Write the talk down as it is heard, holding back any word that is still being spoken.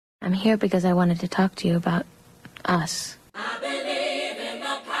I'm here because I wanted to talk to you about us. I believe in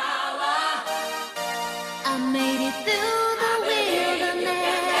the power. I made it through the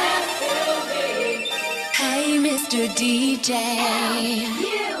wilderness. Hey, Mr. DJ.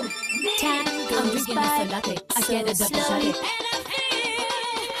 Time goes by so slowly.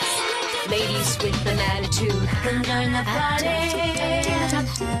 Ladies with an attitude can join the party.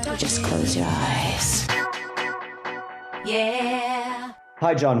 Just close your eyes. Yeah.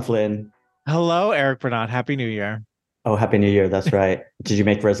 Hi, John Flynn. Hello, Eric Bernard. Happy New Year. Oh, Happy New Year. That's right. Did you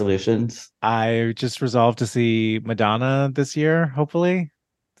make resolutions? I just resolved to see Madonna this year, hopefully.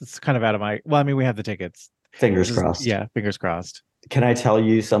 It's kind of out of my... Well, I mean, we have the tickets. Fingers crossed. Yeah, fingers crossed. Can I tell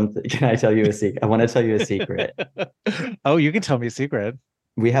you something? Can I tell you a secret? I want to tell you a secret. Oh, you can tell me a secret.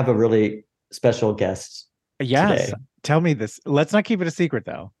 We have a really special guest Yes. today. Tell me this. Let's not keep it a secret,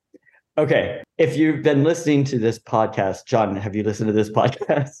 though. Okay. If you've been listening to this podcast, John, have you listened to this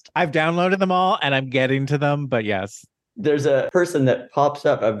podcast? I've downloaded them all and I'm getting to them, but yes. There's a person that pops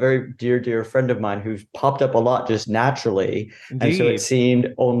up, a very dear friend of mine who's popped up a lot just naturally. Indeed. And so it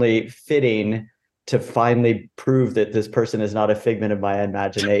seemed only fitting to finally prove that this person is not a figment of my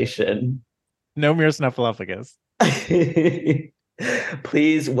imagination. No mere snuffleupagus.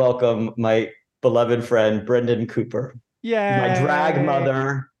 Please welcome my beloved friend, Brendan Cooper. Yeah. My drag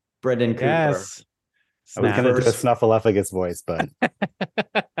mother, Brendan Cooper. Yes. I was going to do a First- snuffleupagus voice, but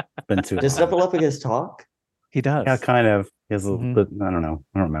it's been too Does long. Snuffleupagus talk? He does. Yeah, kind of. He has a Mhm. bit, I don't know.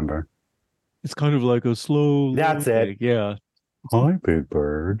 I don't remember. It's kind of like a slow... That's it. Yeah. Hi, Big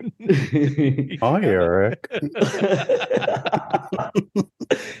Bird. Hi, Eric.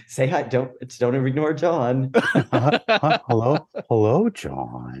 Say hi. Don't ignore John. Hello,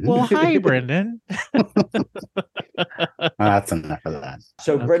 John. Well, hi, Brendan. That's enough of that.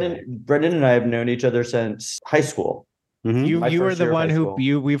 So Okay. Brendan and I have known each other since high school. Mhm. My You were first the year of one high who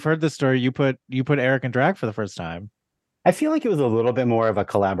school. we've heard the story. You put Eric in drag for the first time. I feel like it was a little bit more of a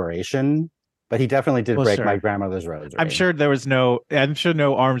collaboration, but he definitely did Well, break sure. my grandmother's rosary. I'm sure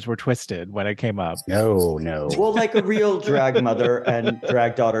no arms were twisted when it came up. No. Well, like a real drag mother and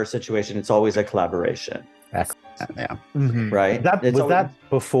drag daughter situation, it's always a collaboration, Yeah. Mhm. right? Was always- that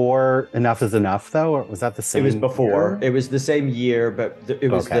before Enough is Enough, though? Or was that the It same was before. year? It was the same year, but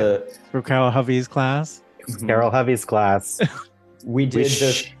it was Okay. For Carol Hovey's class. Carol Hovey's class. we We did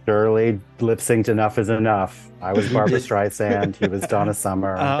this. surely lip synced Enough is Enough. I was Barbara Streisand. He was Donna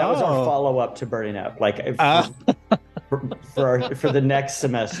Summer. That was our Oh. follow up to Burning Up. Like Ah. for the next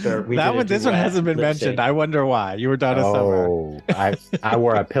semester, we That did a one, this one duet hasn't been lip mentioned. sync. I wonder why. You were Donna Summer. Oh, I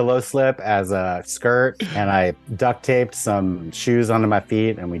wore a pillow slip as a skirt, and I duct taped some shoes onto my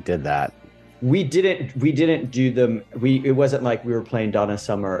feet, and we did that. We didn't do them. It wasn't like we were playing Donna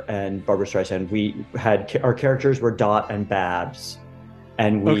Summer and Barbara Streisand. We had our characters were Dot and Babs,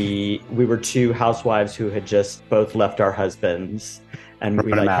 and we were two housewives who had just both left our husbands, and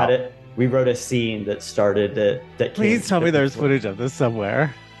we Wrote 'em like had out. it. We wrote a scene that started that. Please tell me there's footage of this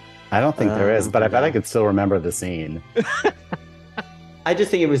somewhere. I don't think there is, but I bet no. I could still remember the scene. I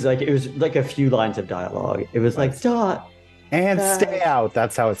just think it was like a few lines of dialogue. It was like Dot. And stay out.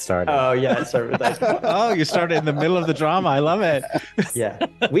 That's how it started. Oh yeah, it started with that. Oh, you started in the middle of the drama. I love it. Yeah,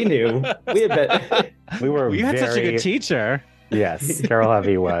 we knew. We had been. We were You had such a good teacher. Yes, Carol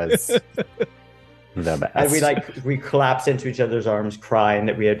Hovey was the best. And we collapsed into each other's arms crying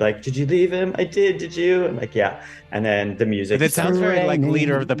that we had like, did you leave him? I did you? And like, yeah. And then the music. It sounds very like raining.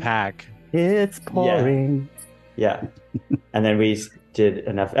 leader of the pack. It's pouring. Yeah. And then we did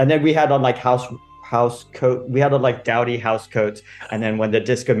enough. And then we had on like house coat. We had on like dowdy house coats. And then when the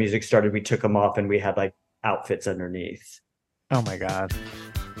disco music started, we took them off and we had like outfits underneath. Oh my God.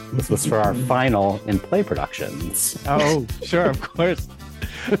 This was for our final in play productions. Oh, sure, of course.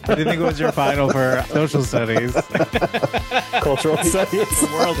 I didn't think it was your final for social studies. Cultural studies.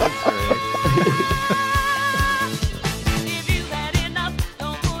 World history. If you had enough,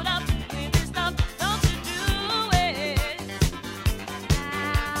 don't put up with this stuff. Don't you do it?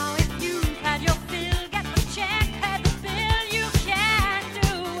 Now, if you had your fill, get the check, pay the bill, you can't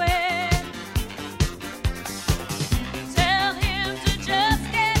do it. Tell him to just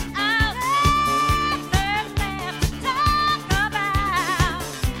get out. There's left to talk about.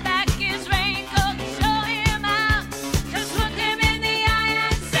 Back his raincoat, show him out. Just look him in the eye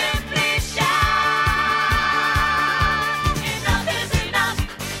and simply shout. Enough is enough.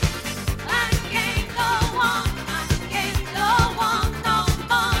 I can't go on. I can't go on no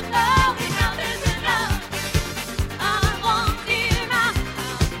more. No, enough is enough. I want him out. I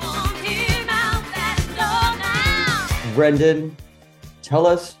want him out that door now. Brendan, tell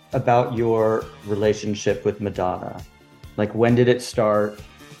us about your relationship with Madonna. Like, when did it start?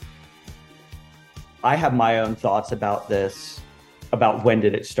 I have my own thoughts about this, about when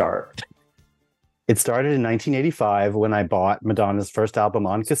did it start. It started in 1985 when I bought Madonna's first album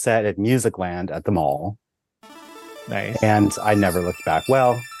on cassette at Musicland at the mall. Nice. And I never looked back.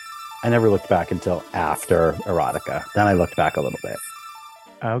 Well, I never looked back until after Erotica. Then I looked back a little bit.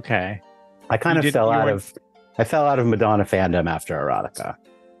 Okay. I kind of fell out of Madonna fandom after Erotica.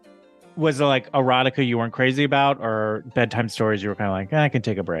 Was it like Erotica you weren't crazy about, or Bedtime Stories you were kind of like, I can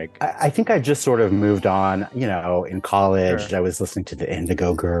take a break? I think I just sort of moved on. You know, in college, Sure. I was listening to the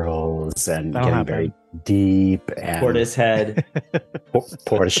Indigo Girls and That'll getting happen. very deep. And Portishead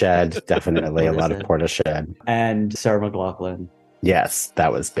Portishead, definitely a lot of Portishead. and Sarah McLachlan. Yes,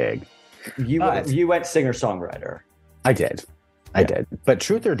 that was big. You went singer-songwriter. I did. But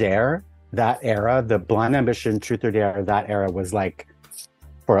Truth or Dare, that era, the Blind Ambition, Truth or Dare, that era was like,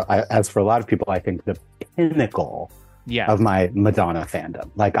 as for a lot of people, I think the pinnacle Yeah. of my Madonna fandom.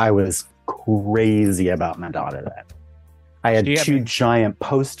 Like, I was crazy about Madonna then. I had two giant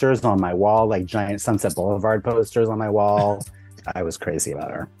posters on my wall, like giant Sunset Boulevard posters on my wall. I was crazy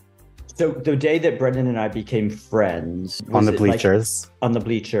about her. So the day that Brendan and I became friends On the was it, like, bleachers. on the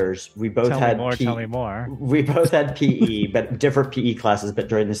bleachers, we both Tell had me more. P- Tell me more. We both had PE, but different PE classes, but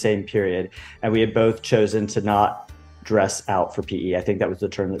during the same period, and we had both chosen to not dress out for PE. I think that was the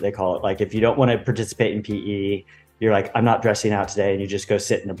term that they call it. Like, if you don't want to participate in PE, you're like, I'm not dressing out today, and you just go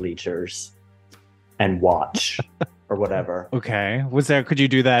sit in the bleachers and watch or whatever. Okay. Could you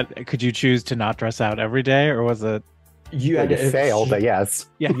do that? Could you choose to not dress out every day, or was it? You I had to failed, but yes.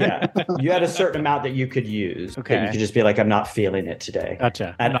 Yeah, you had a certain amount that you could use. Okay. And you could just be like, I'm not feeling it today.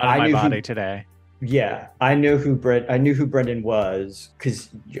 Gotcha. And Not in I my knew body who- today. Yeah, I knew who Brendan was, because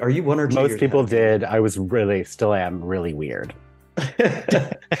are you 1 or 2 Most years people ahead of me? did. I was still am really weird.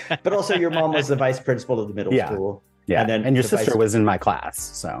 But also, your mom was the vice principal of the middle Yeah. school. Yeah. And then And your the sister vice- was in my class.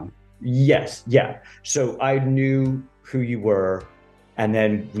 So Yes, yeah. So I knew who you were, and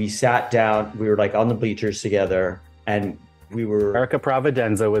then we sat down. We were like on the bleachers together, and we were. Erica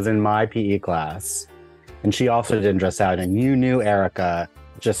Providenza was in my PE class. And she also didn't dress out. And you knew Erica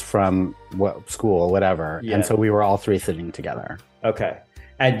just from school, whatever. Yeah. And so we were all three sitting together. Okay.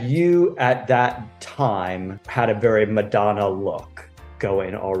 And you at that time had a very Madonna look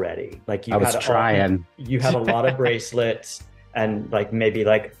going already. Like you I was had trying. You had a lot of bracelets and like maybe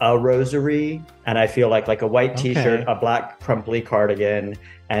like a rosary, and I feel like a white t-shirt, Okay. a black crumply cardigan,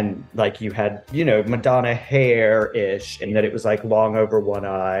 and like you had, Madonna hair-ish, and that it was like long over one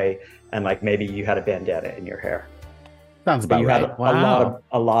eye, and like maybe you had a bandana in your hair. Sounds But about you right. had Wow.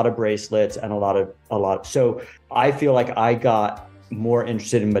 a lot of bracelets and a lot. So I feel like I got more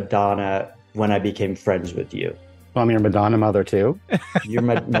interested in Madonna when I became friends with you. Well, I'm your Madonna mother, too. You're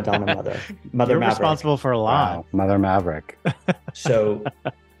my Madonna mother, You're Maverick. responsible for a lot. Wow. Mother Maverick. So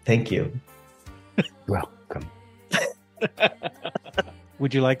thank you. Welcome.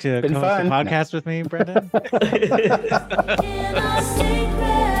 Would you like to Been co-host fun. a podcast with me, Brendan? In a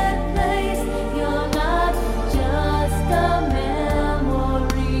secret place, you're not just a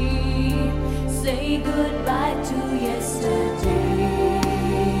memory. Say goodbye to yesterday.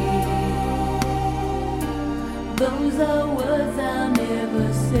 Those are words I'll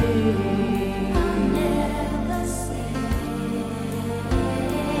never say. I'll never say.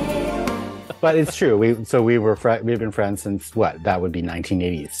 But it's true. We've been friends since what? That would be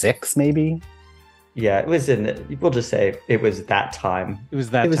 1986, maybe. Yeah, it was we'll just say it was that time. It was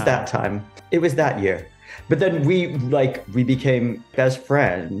that. It was time. that time. It was that year. But then we became best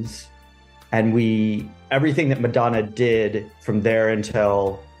friends, and everything that Madonna did from there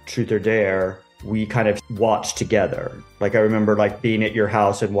until Truth or Dare, we kind of watched together. Like I remember like being at your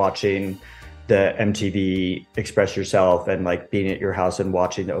house and watching the MTV Express Yourself, and like being at your house and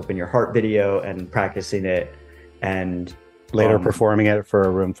watching the Open Your Heart video and practicing it, and Later performing it for a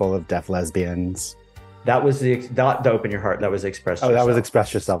room full of deaf lesbians. that was not the Open Your Heart. That was Express Oh, Yourself. that was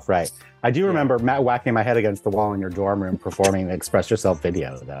Express Yourself, right. I do remember Matt whacking my head against the wall in your dorm room performing the Express Yourself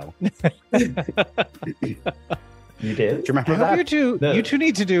video, though. You did? Do you remember I hope that? you two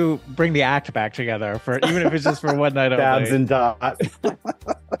need to bring the act back together for even if it's just for one night Dabs only. and Dot.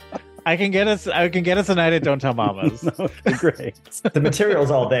 I can get us a night at Don't Tell Mamas. Great. The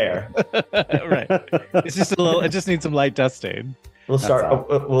material's all there. Right. It's just a little. It just needs some light dusting. We'll start. all.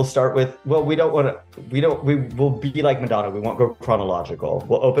 We'll start with. Well, we don't want to. We will be like Madonna. We won't go chronological.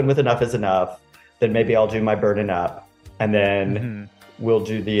 We'll open with Enough Is Enough. Then maybe I'll do my Burning Up, and then Mhm. we'll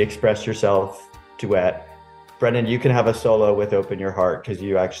do the Express Yourself duet. Brendan, you can have a solo with Open Your Heart because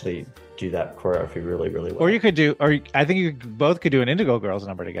you actually do that choreography really, really well. Or you could do. Or I think you both could do an Indigo Girls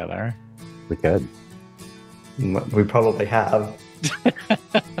number together. We could. We probably have.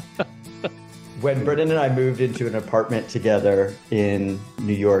 when Brendan and I moved into an apartment together in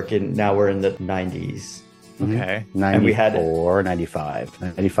New York, and now we're in the 90s. Okay. 94, And we had 95.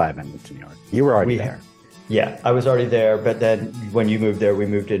 95 I moved to New York. You were already there. Yeah, I was already there, but then when you moved there, we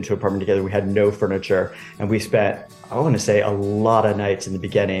moved into an apartment together. We had no furniture, and we spent, I want to say, a lot of nights in the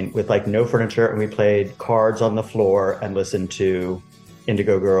beginning with like no furniture, and we played cards on the floor and listened to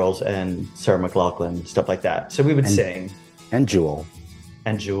Indigo Girls and Sarah McLachlan, stuff like that. So we would sing. And Jewel.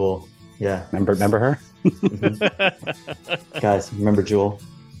 And Jewel, yeah. Remember her? Guys, remember Jewel?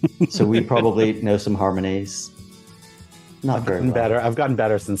 So we probably know some harmonies. Not very well. Better. I've gotten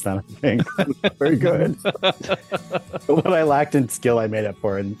better since then, I think. Very good. But what I lacked in skill, I made up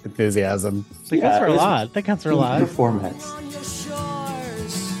for in enthusiasm. That counts for a lot. That counts for a lot. Performance. On your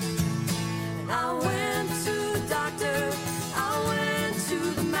shores. I went to the doctor. I went to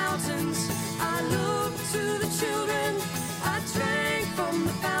the mountains. I looked to the children. I drank from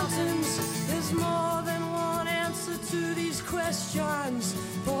the fountains. There's more than one answer to these questions,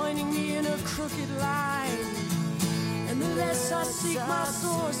 pointing me in a crooked line. And the less I seek my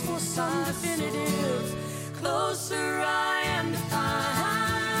source for some definitive, closer I am to find.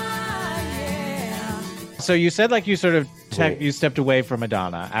 Yeah. So you said like you sort of you stepped away from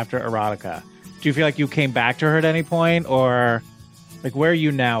Madonna after Erotica. Do you feel like you came back to her at any point, or like where are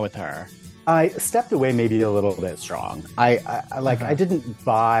you now with her? I stepped away maybe a little bit strong. I didn't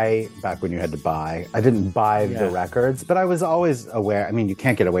buy, back when you had to buy, I didn't buy the records, but I was always aware. I mean, you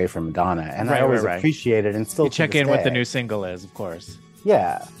can't get away from Madonna, and I always appreciate it, and still you check in what the new single is, of course.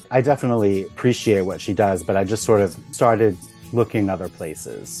 Yeah, I definitely appreciate what she does, but I just sort of started looking other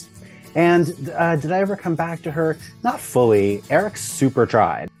places. And did I ever come back to her? Not fully. Eric super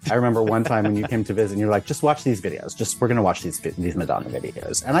tried. I remember one time when you came to visit and you're like, just watch these videos. We're going to watch these Madonna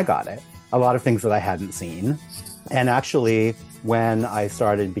videos. And I got it. A lot of things that I hadn't seen. And actually, when I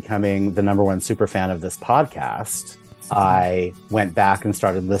started becoming the number one super fan of this podcast, I went back and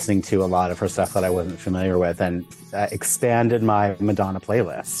started listening to a lot of her stuff that I wasn't familiar with and expanded my Madonna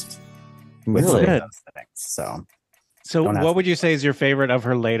playlist. With Really? some of those things. So what would you say is your favorite of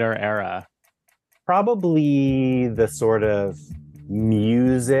her later era? Probably the sort of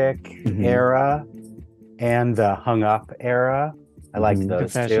music era and the hung up era. I like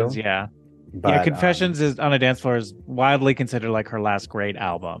those Confessions, two. yeah. But, Confessions is on a Dance Floor is widely considered like her last great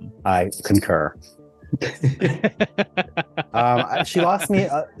album. I concur. She lost me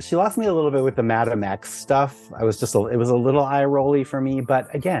a little bit with the Madam X stuff. It was a little eye rolly for me,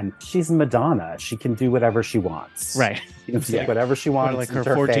 but again, she's Madonna. She can do whatever she wants. Right. She can say whatever she wants. Or like her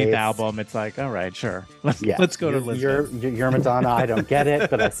 14th album, it's like, all right, sure. Let's go to Lisbon. You're Madonna. I don't get it,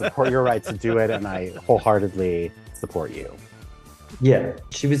 but I support your right to do it, and I wholeheartedly support you. Yeah,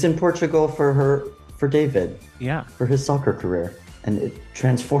 she was in Portugal for David. Yeah. For his soccer career. And it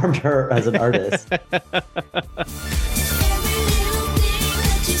transformed her as an artist. Every little thing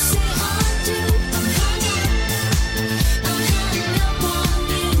that you say or do, I'm hung up on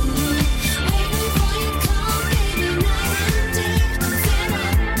you. Waiting for you to come, baby, night and day.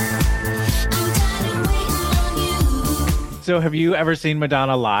 I'm waiting on you. So have you ever seen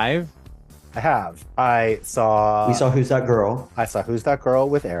Madonna live? I have. We saw Who's That Girl? I saw Who's That Girl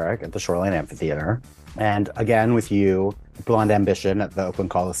with Eric at the Shoreline Amphitheater. And again with you, Blonde Ambition at the Oakland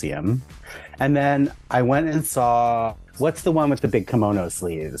Coliseum. And then I went and saw, what's the one with the big kimono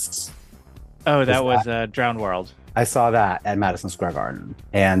sleeves? Oh, that was Drowned World. I saw that at Madison Square Garden.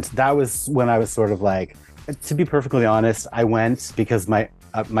 And that was when I was sort of like, to be perfectly honest, I went because my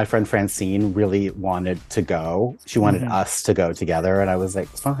friend Francine really wanted to go. She wanted us to go together. And I was like,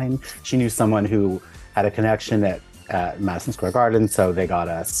 fine. She knew someone who had a connection at Madison Square Garden, so they got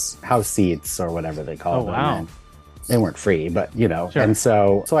us house seats or whatever they call them. Wow. And they weren't free, but you know. Sure. And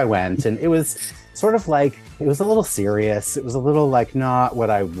so I went, and it was sort of like, it was a little serious. It was a little like not what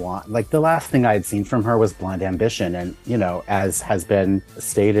I want. Like the last thing I had seen from her was Blonde Ambition, and you know, as has been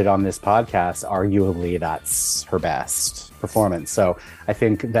stated on this podcast, arguably that's her best performance. So I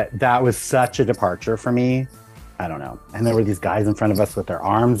think that was such a departure for me. I don't know. And there were these guys in front of us with their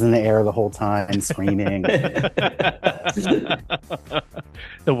arms in the air the whole time, screaming.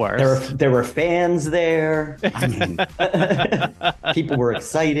 The worst. There were fans there. I mean, People were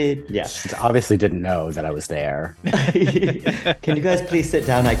excited. Yeah. she obviously didn't know that I was there. Can you guys please sit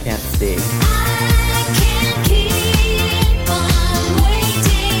down? I can't see. I can't keep on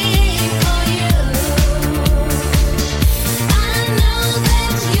waiting for you. I know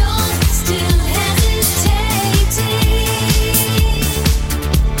that you're still hesitating.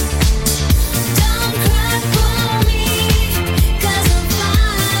 Don't cry for me, 'cause I'm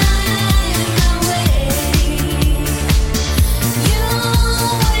flying away.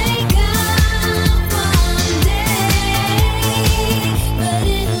 You'll wake up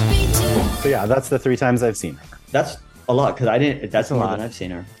Yeah, that's the 3 times I've seen her. That's a lot because I didn't. That's a more lot. than I've seen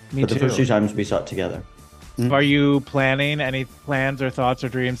her. Me but the too. first 2 times we saw it together. Are you planning any plans or thoughts or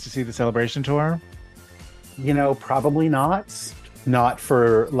dreams to see the Celebration tour? You know, probably not. Not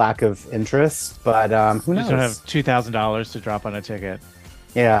for lack of interest, but who You knows? don't have $2,000 to drop on a ticket.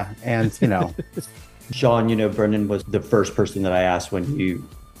 Yeah, and you know, Sean, you know, Brendan was the first person that I asked when you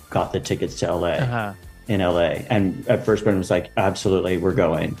got the tickets to LA. Uh-huh. In LA, and at first Brendan was like, "Absolutely, we're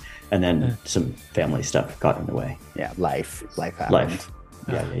going," and then some family stuff got in the way. yeah, life happened. Life,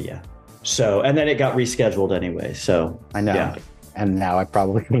 yeah. So, and then it got rescheduled anyway. So I know. Yeah. And now I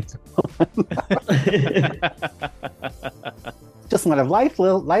probably just one of life's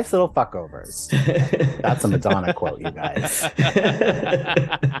little fuckovers. That's a Madonna quote, you guys.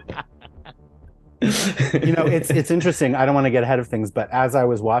 You know, it's interesting. I don't want to get ahead of things, but as I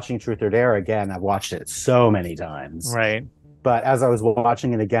was watching Truth or Dare again, I've watched it so many times. Right. But as I was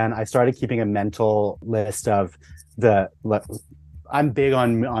watching it again, I started keeping a mental list of I'm big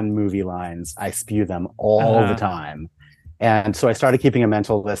on movie lines. I spew them all the time. And so I started keeping a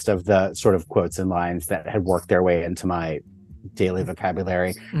mental list of the sort of quotes and lines that had worked their way into my daily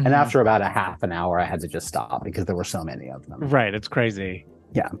vocabulary. Mm-hmm. And after about a half an hour, I had to just stop because there were so many of them. Right. It's crazy.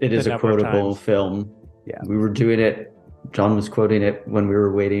 Yeah. It is The a number of quotable times. film. Yeah. We were doing it. John was quoting it when we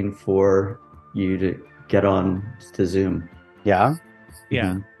were waiting for you to get on to Zoom. Yeah.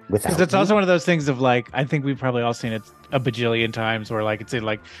 Yeah. Mhm. Without Because it's me. also one of those things of like, I think we've probably all seen it a bajillion times where like,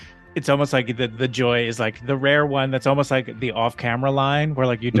 it's almost like the joy is like the rare one that's almost like the off camera line where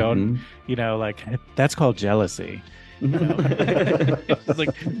like you don't, you know, like that's called jealousy. You know? It's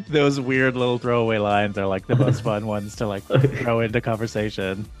like those weird little throwaway lines are like the most fun ones to like throw into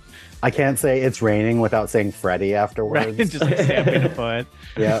conversation. I can't say it's raining without saying Freddie afterwards. Right? Just like stamping a foot.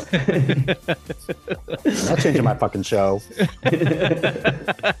 Yeah. Not changing my fucking show.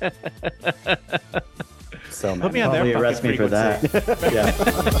 So Put me many. on their Probably fucking arrest me for that. frequency. Yeah.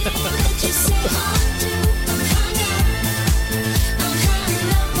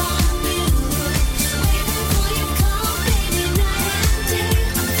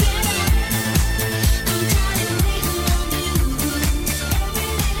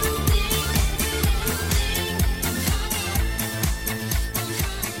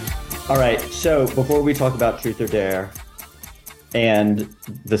 All right. So before we talk about Truth or Dare and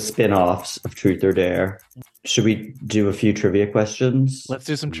the spin-offs of Truth or Dare, should we do a few trivia questions? Let's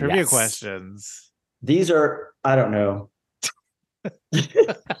do some trivia Yes. questions. These are, I don't know.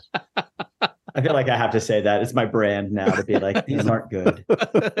 I feel like I have to say that. It's my brand now to be like, these aren't good.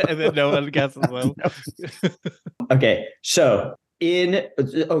 And then no one guesses them. Okay. So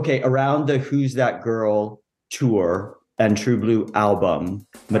around the Who's That Girl tour and True Blue album,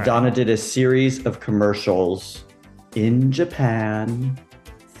 Madonna did a series of commercials in Japan.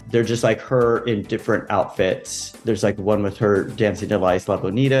 They're just like her in different outfits. There's like one with her dancing to La Isla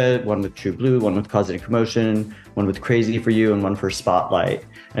Bonita, one with True Blue, one with Causing a Commotion, one with Crazy for You, and one for Spotlight.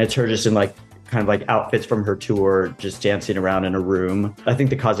 And it's her just in like kind of like outfits from her tour, just dancing around in a room. I think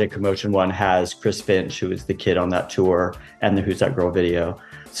the Causing a Commotion one has Chris Finch, who is the kid on that tour, and the Who's That Girl video.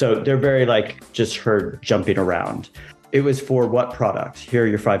 So they're very like just her jumping around. It was for what product? Here are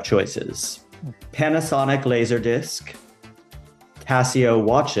your 5 choices. Panasonic Laserdisc, Casio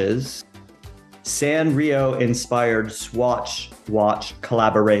watches, Sanrio inspired Swatch watch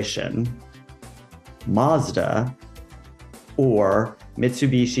collaboration, Mazda, or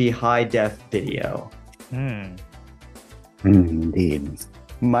Mitsubishi high def video. Indeed.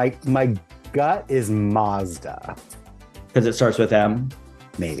 My gut is Mazda, Because it starts with M.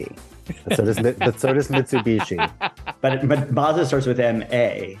 maybe. But so does Mitsubishi. But Mazda starts with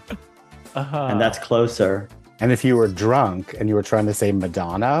M-A, and that's closer. And if you were drunk and you were trying to say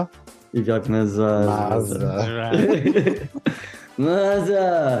Madonna, You'd be like, Mazda.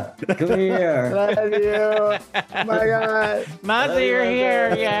 Mazda, come here. Love you. Oh my God. Mazda, you're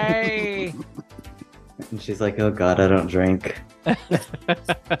here. Yay. And she's like, oh God, I don't drink. I'm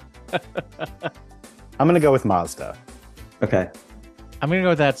going to go with Mazda. Okay. I'm going to go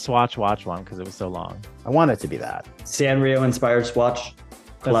with that Swatch watch one because it was so long. I want it to be that. Sanrio inspired Swatch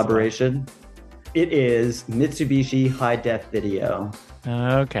collaboration. It is Mitsubishi high def video.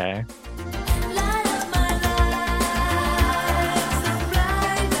 Okay.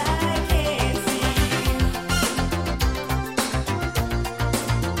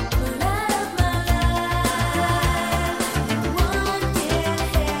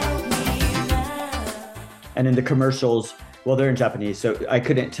 And in the commercials, well, they're in Japanese, so I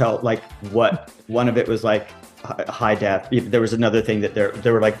couldn't tell like what one of it was like high def. There was another thing that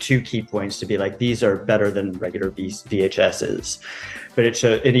there were like 2 key points to be like, these are better than regular VHSs. But it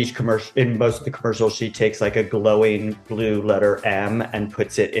showed in each commercial, in most of the commercials, she takes like a glowing blue letter M and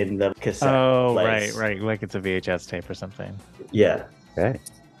puts it in the cassette. Oh, place. right. Like it's a VHS tape or something. Yeah.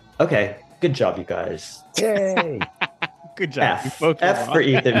 Okay. Good job, you guys. Yay. Good job. F for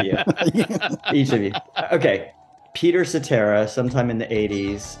each of you. Each of you. Okay. Peter Cetera, sometime in the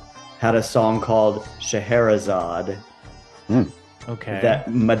 80s, had a song called Scheherazade Okay.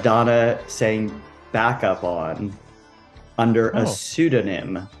 that Madonna sang backup on under a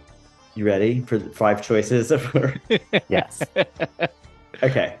pseudonym. You ready for the 5 choices of her? Yes.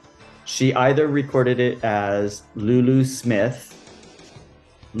 Okay. She either recorded it as Lulu Smith,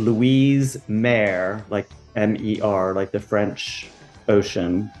 Louise Mer, like M-E-R, like the French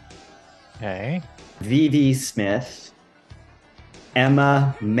Ocean, Okay. Vivi Smith,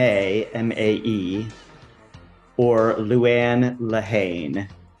 Emma May, M-A-E, or Luann Lahane.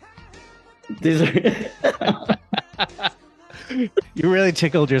 These are... You really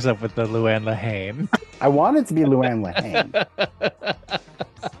tickled yourself with the Luann Lahane. I wanted to be Luann Lahane.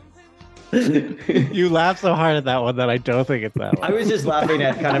 You laughed so hard at that one that I don't think it's that one. I was just laughing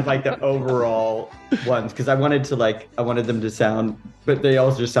at kind of like the overall ones because I wanted them to sound, but they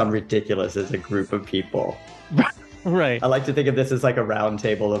all just sound ridiculous as a group of people. Right. I like to think of this as like a round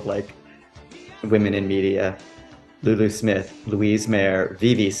table of like women in media. Lulu Smith, Louise Mayer,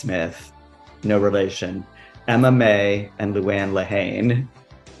 Vivi Smith, no relation, Emma May, and Luann Lahane.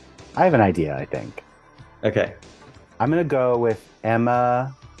 I have an idea, I think. Okay. I'm going to go with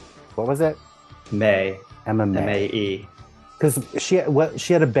Emma. What was it? May. Emma May. M-A-E. Because she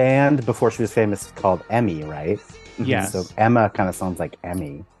had a band before she was famous called Emmy, right? Yes. So Emma kind of sounds like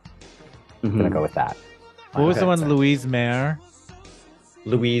Emmy. I'm going to go with that. What was the one? So- Louise Mayer?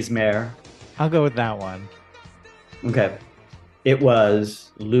 Louise Mayer. I'll go with that one. Okay. It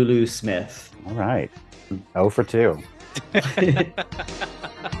was Lulu Smith. All right. 0 for 2. He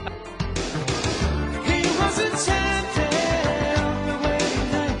was a champion on the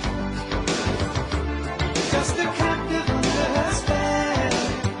wedding night, just a captive under her spell,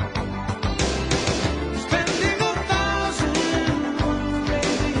 spending 1,000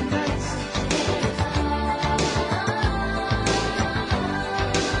 Arabian nights.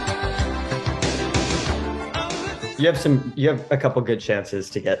 You have a couple good chances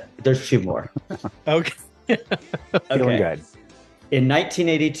to get, there's 2 more. Okay. Feeling good. In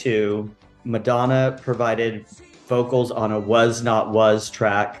 1982, Madonna provided vocals on a Was Not Was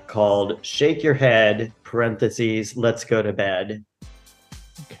track called Shake Your Head, parentheses, Let's Go to Bed.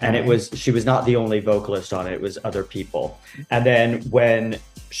 And she was not the only vocalist on it, it was other people. And then when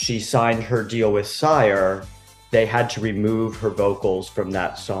she signed her deal with Sire, they had to remove her vocals from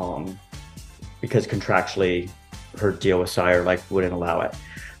that song because contractually her deal with Sire wouldn't allow it.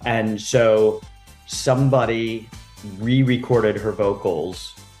 And so somebody re-recorded her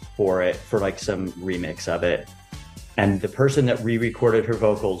vocals for some remix of it. And the person that re-recorded her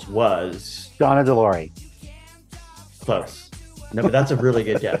vocals was Donna DeLore. close. No, but that's a really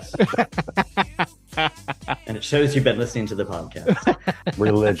good guess. And it shows you've been listening to the podcast.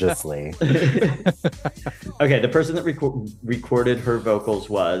 Religiously. Okay, the person that recorded her vocals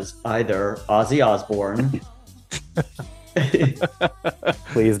was either Ozzy Osbourne.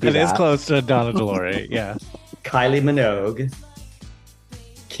 Please be It that. is close to Donna DeLore, yeah. Kylie Minogue,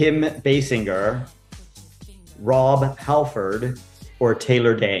 Kim Basinger, Rob Halford, or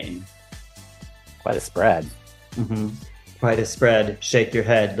Taylor Dane. Quite a spread. Quite a spread. Shake your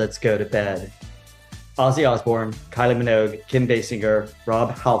head. Let's go to bed. Ozzy Osbourne, Kylie Minogue, Kim Basinger,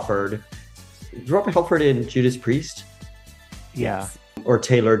 Rob Halford. Is Rob Halford in Judas Priest? Yeah. Or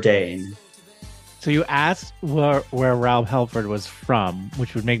Taylor Dane? So you asked where Rob Halford was from,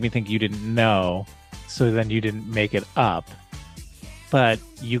 which would make me think you didn't know. So then you didn't make it up. But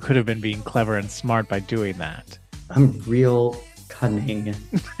you could have been being clever and smart by doing that. I'm real cunning.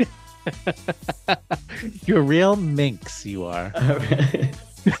 You're a real minx, you are.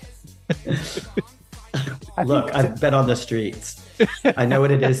 Look, I've been on the streets. I know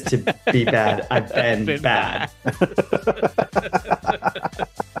what it is to be bad. I've been bad.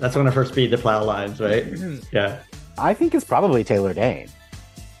 That's when I first beat the plow lines, right? Yeah. I think it's probably Taylor Dane,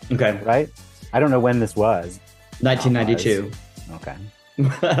 Okay. right? I don't know when this was. 1992. Okay.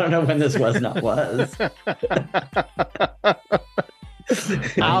 I don't know when this was, not was.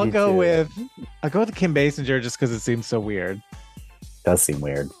 I'll go 92. with Kim Basinger just because it seems so weird. Does seem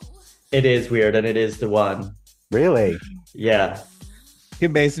weird. It is weird, and it is the one. Really? Yeah.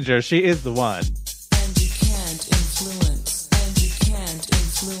 Kim Basinger, she is the one. And you can't influence, and you can't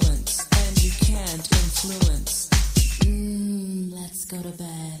influence, and you can't influence.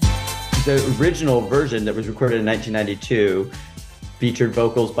 The original version that was recorded in 1992 featured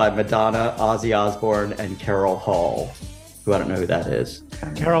vocals by Madonna, Ozzy Osbourne, and Carol Hall, who I don't know who that is.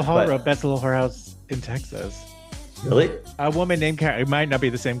 Carol Hall wrote Best Little Whorehouse in Texas. Really? A woman named Carol. It might not be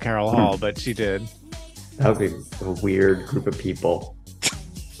the same Carol Hall, but she did. That would be a weird group of people.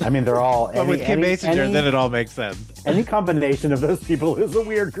 I mean, they're all. But with Kim Basinger, then it all makes sense. Any combination of those people is a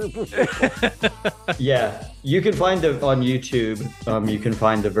weird group of people. Yeah, you can find it on YouTube. You can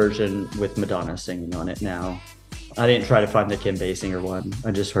find the version with Madonna singing on it now. I didn't try to find the Kim Basinger one.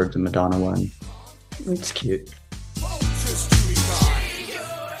 I just heard the Madonna one. It's cute.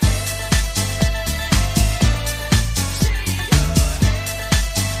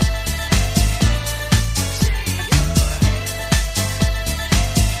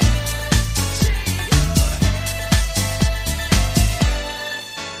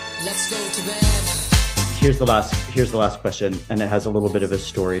 Here's the last question, and it has a little bit of a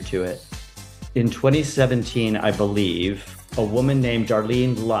story to it. In 2017, I believe, a woman named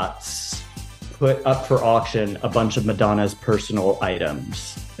Darlene Lutz put up for auction a bunch of Madonna's personal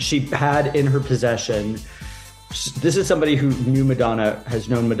items. She had in her possession, this is somebody who knew Madonna, has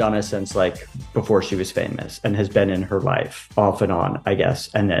known Madonna since like before she was famous, and has been in her life off and on, I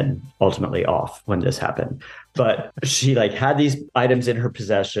guess, and then ultimately off when this happened. But she like had these items in her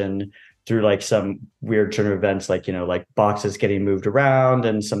possession through like some weird turn of events, like, you know, like boxes getting moved around,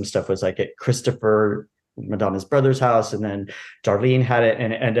 and some stuff was like at Christopher, Madonna's brother's house. And then Darlene had it,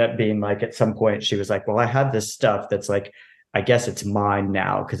 and it ended up being like, at some point she was like, well, I have this stuff that's like, I guess it's mine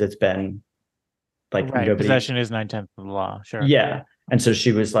now, because it's been like nobody... Possession is 9/10 of the law. Sure. Yeah. And so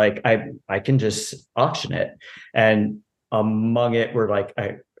she was like, I can just auction it. And among it were like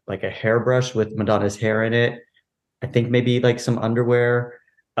a hairbrush with Madonna's hair in it. I think maybe like some underwear.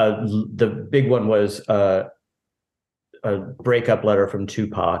 The big one was a breakup letter from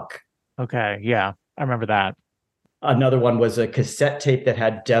Tupac. Okay, yeah, I remember that. Another one was a cassette tape that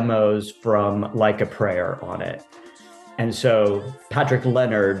had demos from Like a Prayer on it. And so Patrick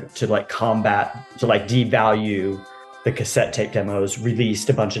Leonard, to like devalue the cassette tape demos, released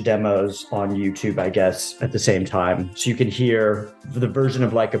a bunch of demos on YouTube, I guess, at the same time. So you can hear the version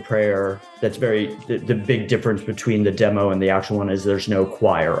of Like a Prayer. That's the big difference between the demo and the actual one is there's no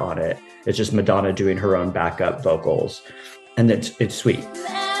choir on it. It's just Madonna doing her own backup vocals. And it's sweet.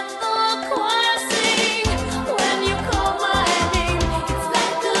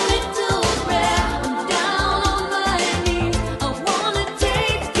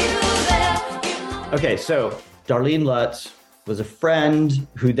 Okay, so Darlene Lutz was a friend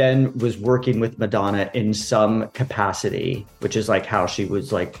who then was working with Madonna in some capacity, which is like how she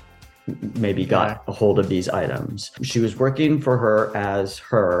was like maybe got a hold of these items. She was working for her as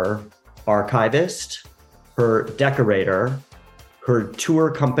her archivist, her decorator, her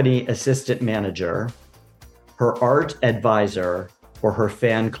tour company assistant manager, her art advisor, or her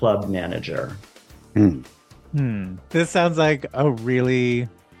fan club manager. This sounds like a really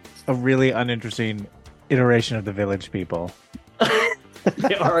uninteresting iteration of the Village People.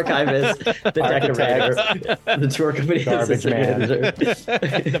 The archivist, the decorator, the tour company assistant manager,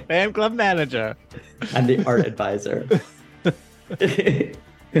 the fan club manager, and the art advisor.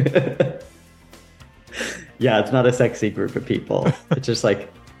 Yeah, it's not a sexy group of people. It's just like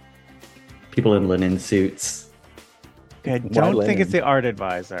people in linen suits. I don't think it's the art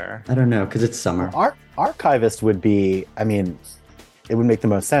advisor. I don't know, because it's summer. Archivist would be, I mean, it would make the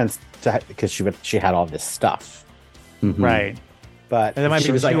most sense because she had all this stuff. Mm-hmm. Right. But and that might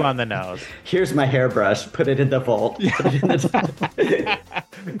be was too like, on the nose. Here's my hairbrush. Put it in the vault. Put it in the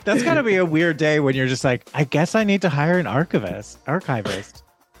That's got to be a weird day when you're just like, I guess I need to hire an archivist. How do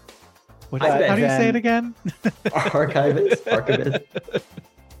you say it again? Archivist.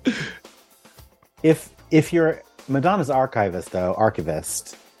 If you're Madonna's archivist,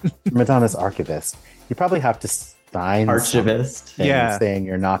 Madonna's archivist, you probably have to sign archivist saying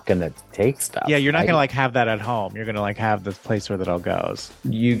you're not going to take stuff. Yeah, you're not going to like have that at home. You're going to like have the place where that all goes.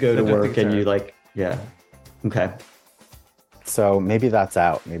 You go to work and you like, yeah. Okay. So maybe that's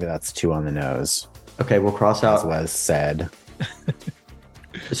out. Maybe that's too on the nose. Okay, we'll cross out. As was said.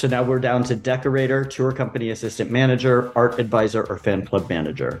 So now we're down to decorator, tour company assistant manager, art advisor, or fan club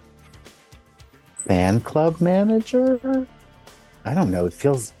manager. Fan club manager? I don't know. It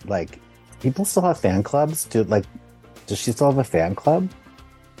feels like people still have fan clubs. Does she still have a fan club?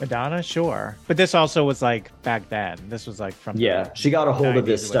 Madonna, sure. But this also was like back then. This was like from she got a hold of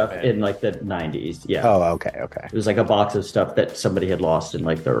this stuff in like the 90s. Yeah. Oh, okay. It was like a box of stuff that somebody had lost in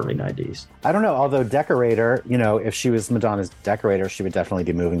like the early 90s. I don't know. Although decorator, if she was Madonna's decorator, she would definitely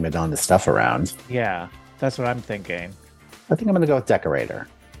be moving Madonna's stuff around. Yeah, that's what I'm thinking. I think I'm going to go with decorator.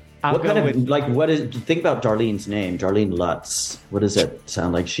 I'll What go kind of with like what is? Think about Darlene's name, Darlene Lutz. What does it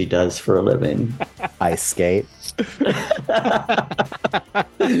sound like she does for a living? Ice skate. Is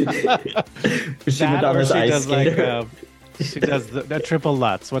she that, or Madonna's she ice does skater? like she does the triple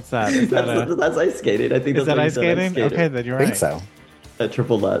Lutz. What's that? Is that That's ice skating. I think is that's that what ice you said, skating? skater. Okay, then you're I right. think so. A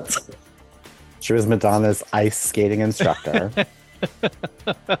triple Lutz. She was Madonna's ice skating instructor.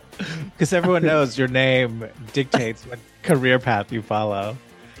 Because everyone knows your name dictates what career path you follow.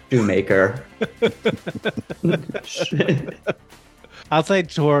 Shoemaker. I'll say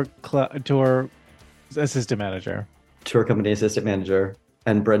tour assistant manager. Tour company assistant manager.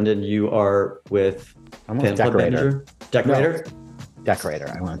 And Brendan, you are with I'm with fan club decorator. manager? Decorator?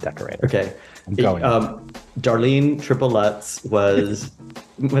 Decorator. I want decorator. Okay. I'm going. Darlene Triple Lutz was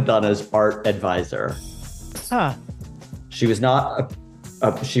Madonna's art advisor. Huh. She was not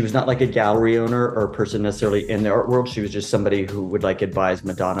she was not like a gallery owner or a person necessarily in the art world. She was just somebody who would like advise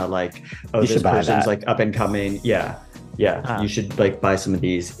Madonna, like, oh, You this should buy person's that. like up and coming. Yeah. Ah. You should like buy some of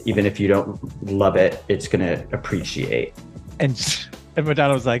these. Even if you don't love it, it's gonna appreciate. And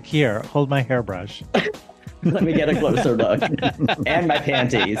Madonna was like, "Here, hold my hairbrush." Let me get a closer look. And my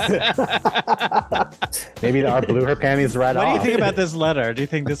panties. Maybe our blew her panties right What off. do you think about this letter? Do you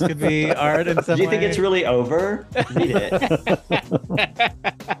think this could be art in some Do you think way? it's really over? Read it.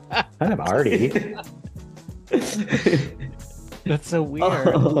 Kind of arty. That's so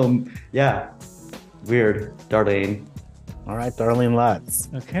weird. Yeah. Weird, Darlene. All right, Darlene Lutz.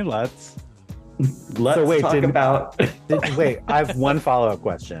 Okay, let's. Let's So wait, talk about. Wait, I have one follow-up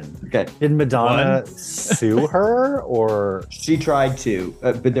question. Okay. Did Madonna sue her or She tried to,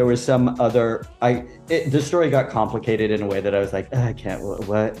 but there was some other. The story got complicated in a way that I was like, I can't.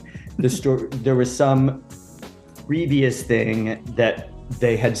 What? The story. There was some previous thing that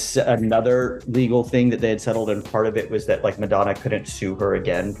they had another legal thing that they had settled, and part of it was that like Madonna couldn't sue her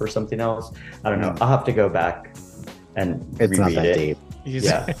again for something else. I don't know. I'll have to go back and it's not reread that it. deep?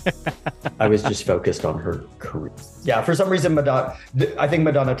 Yeah. I was just focused on her career. Yeah, for some reason, I think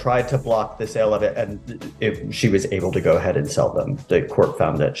Madonna tried to block the sale of it, and she was able to go ahead and sell them. The court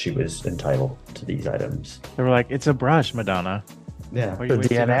found that she was entitled to these items. They were like, "It's a brush, Madonna. Yeah. Why are you The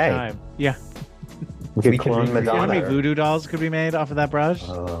wasting our DNA. time?" Yeah. We could We could clone recreate You know how Madonna. many voodoo dolls could be made off of that brush?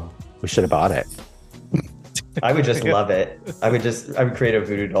 We should have bought it. I would just love it. I would create a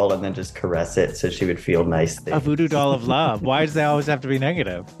voodoo doll and then just caress it so she would feel nice things. A voodoo doll of love. Why does they always have to be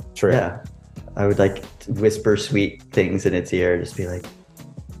negative? True. Yeah. I would like whisper sweet things in its ear, just be like,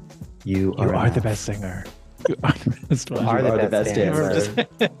 you You are enough. the best singer. You are the best one. You are the best dancer.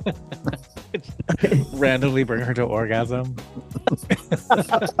 dancer. Randomly bring her to orgasm.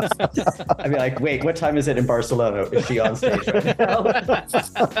 I'd be like, wait, what time is it in Barcelona? Is she on stage right now?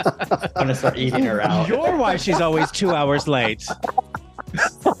 I'm gonna start eating her out. You're why she's always 2 hours late.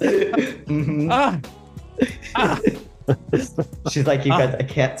 Mhm. Ah, She's like, you guys, I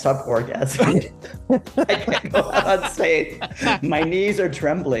can't stop orgasming. I can't go out on stage. My knees are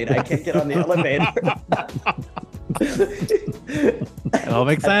trembling. I can't get on the elevator. it all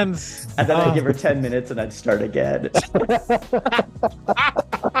makes sense. And then I'd give her 10 minutes and I'd start again.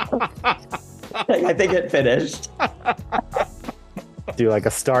 I think it finished. Do like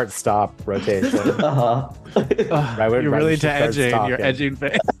a start-stop rotation. Uh-huh. Right when- You're right really when she into starts edging. You're talking. edging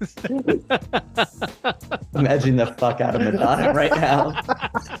face. I'm edging the fuck out of Madonna right now.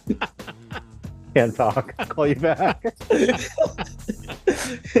 Can't talk. I'll call you back.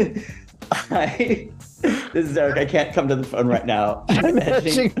 This is Eric. I can't come to the phone right now. I'm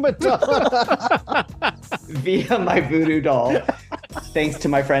edging Madonna. via my voodoo doll, thanks to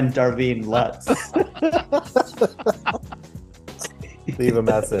my friend Darlene Lutz. Leave a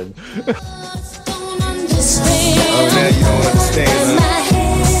message. Don't understand. Oh, now you don't understand, huh?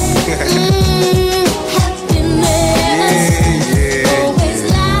 Happiness Yeah, always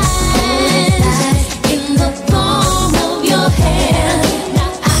lies in the palm of your hand.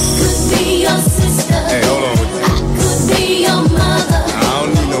 Now I could be your sister. Hey, hold on with that. I could be your mother. I don't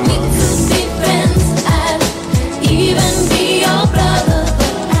need no We mother. could be friends. I'd even be your brother.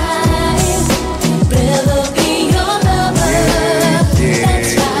 But I'd rather be your lover. Yeah.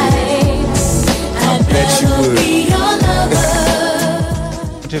 That's right. I'd bet you rather would. be your lover.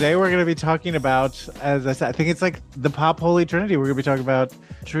 Today we're going to be talking about, as I said, I think it's like the pop holy trinity. We're going to be talking about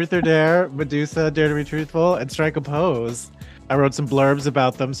Truth or Dare, Medusa, Dare to be Truthful, and Strike a Pose. I wrote some blurbs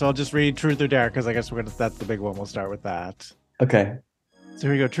about them, so I'll just read Truth or Dare because I guess that's the big one. We'll start with that. Okay. So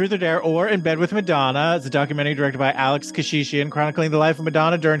here we go. Truth or Dare or In Bed with Madonna. It's a documentary directed by Alex Kashishian chronicling the life of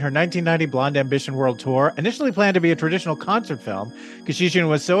Madonna during her 1990 Blonde Ambition World Tour. Initially planned to be a traditional concert film, Kashishian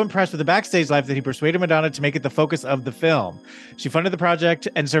was so impressed with the backstage life that he persuaded Madonna to make it the focus of the film. She funded the project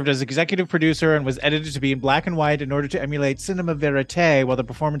and served as executive producer and was edited to be in black and white in order to emulate cinema verite while the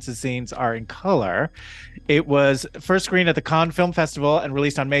performances scenes are in color. It was first screened at the Cannes Film Festival and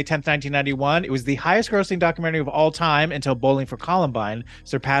released on May 10th, 1991. It was the highest grossing documentary of all time until Bowling for Columbine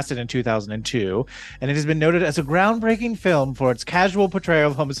surpassed it in 2002. And it has been noted as a groundbreaking film for its casual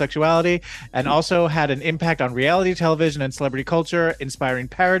portrayal of homosexuality and also had an impact on reality television and celebrity culture, inspiring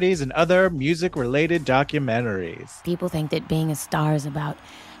parodies and other music-related documentaries. People think that being a star is about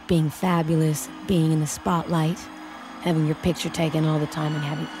being fabulous, being in the spotlight, having your picture taken all the time and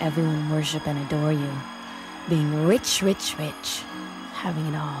having everyone worship and adore you. Being rich, rich, rich. Having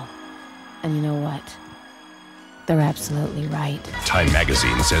it all. And you know what? They're absolutely right. Time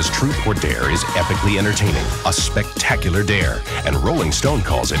magazine says Truth or Dare is epically entertaining, a spectacular dare, and Rolling Stone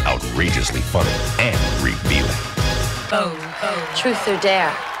calls it outrageously funny and revealing. Truth or Dare?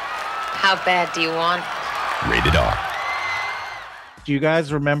 How bad do you want it? Rated R. Do you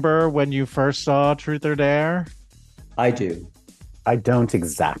guys remember when you first saw Truth or Dare? I do. I don't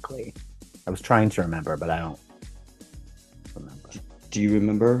exactly. I was trying to remember, but I don't remember. Do you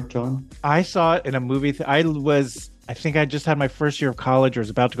remember, John? I saw it in a movie. I think I just had my first year of college or was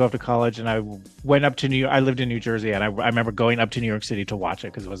about to go off to college, and I went up to New York. I lived in New Jersey, and I remember going up to New York City to watch it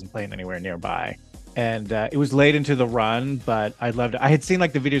because it wasn't playing anywhere nearby. And it was late into the run, but I loved it. I had seen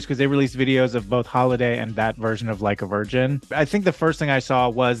like the videos because they released videos of both Holiday and that version of Like a Virgin. I think the first thing I saw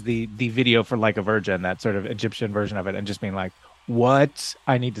was the video for Like a Virgin, that sort of Egyptian version of it, and just being like, what?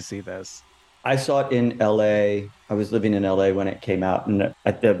 I need to see this. I saw it in LA. I was living in LA when it came out, and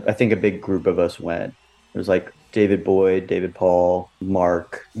I think a big group of us went. It was like David Boyd, David Paul,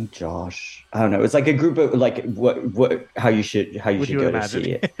 Mark, and Josh. I don't know. It's like a group of like how you should go to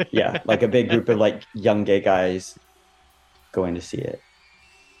see it. Yeah, like a big group of like young gay guys going to see it.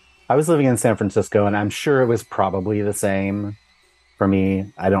 I was living in San Francisco, and I'm sure it was probably the same for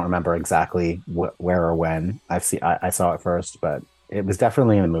me. I don't remember exactly where or when I saw it first, but it was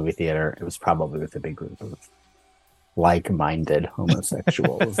definitely in the movie theater. It was probably with a big group of like-minded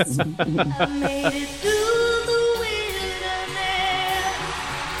homosexuals. I made it through the wilderness.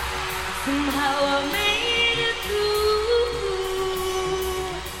 Somehow I made it through.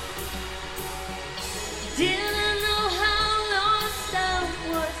 Didn't know how lost I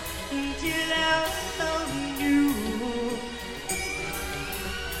was until I found you.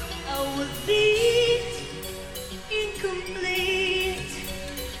 I was beat, incomplete.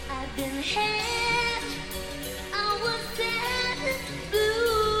 I've been had. I was dead,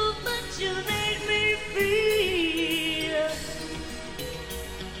 blue, but you made me feel.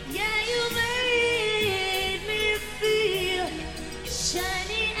 Yeah, you made me feel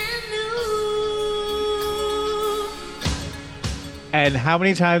shiny and new. And how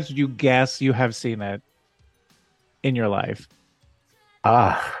many times would you guess you have seen it in your life?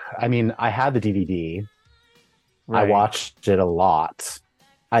 I mean, I had the DVD. Right. I watched it a lot.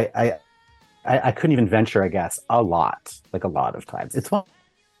 I couldn't even venture a guess. A lot of times. It's one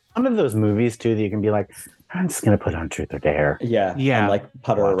of those movies too that you can be like, I'm just gonna put on Truth or Dare. Yeah. Yeah. And like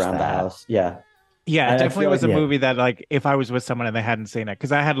putter Watch around the that. house. Yeah. Yeah, And it I definitely feel was a like- movie that, like, if I was with someone and they hadn't seen it,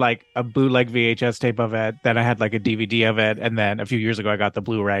 because I had like a bootleg VHS tape of it, then I had like a DVD of it, and then a few years ago I got the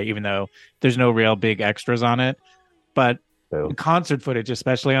Blu-ray, even though there's no real big extras on it. But So, the concert footage,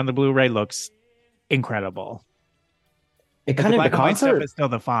 especially on the Blu-ray, looks incredible. It But kind the of black and white stuff concert- is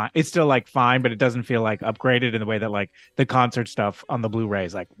still it's still like fine, but it doesn't feel like upgraded in the way that like the concert stuff on the Blu-ray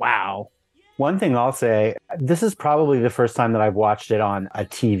is like, wow. one thing I'll say, this is probably the first time that I've watched it on a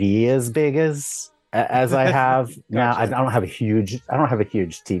TV as big as I have now. I don't have a huge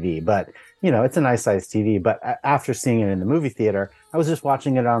TV, but you know, it's a nice sized TV. But after seeing it in the movie theater, I was just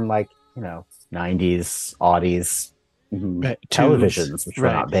watching it on like, you know, 90s, aughties televisions, which were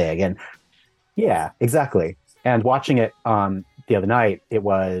Right. not big. And yeah, exactly. And watching it the other night, it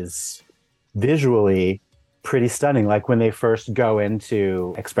was visually pretty stunning. Like when they first go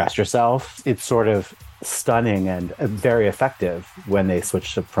into Express Yourself, it's sort of stunning and very effective when they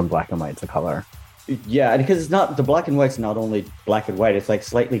switch from black and white to color. Yeah, because it's not, the black and white's not only black and white, it's like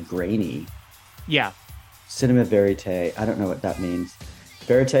slightly grainy. Yeah. Cinema verite. I don't know what that means.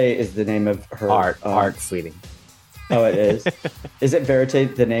 Verite is the name of her Art, sweetie. Oh, it is. Is it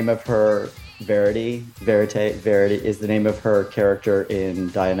Verite the name of her? Verity is the name of her character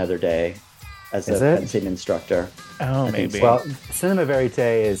in Die Another Day as a Is it? fencing instructor. Oh, I think maybe. so. Well, cinema verite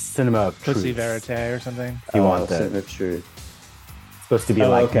is cinema of Pussy truth. Verite or something. If you want Cinema the of Truth. supposed to be real,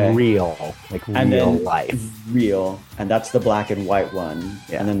 like and real then life. Real. And that's the black and white one.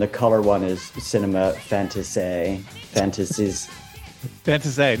 Yeah. And then the color one is cinema fantasy. Fantasies.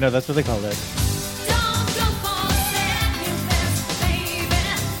 Fantasy. No, that's what they call it.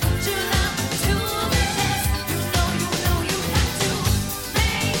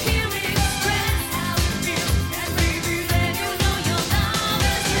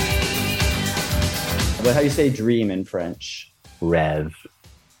 But how do you say dream in French? Rev.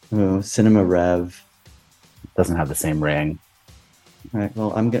 Oh, cinema rev. Doesn't have the same ring. All right.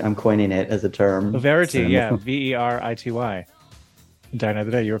 Well, I'm coining it as a term. Verity, yeah. Verity. Entire Night of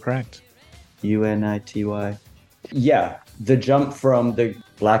the Day, you were correct. UNITY. Yeah, the jump from the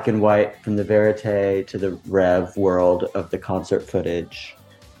black and white, from the verite to the rev world of the concert footage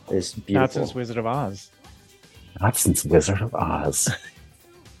is beautiful. Not since Wizard of Oz. Not since Wizard of Oz.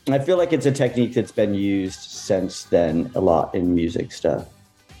 I feel like it's a technique that's been used since then a lot in music stuff.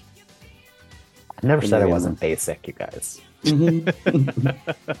 I never said it wasn't basic, you guys. I want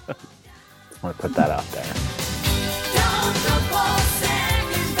to put that out there.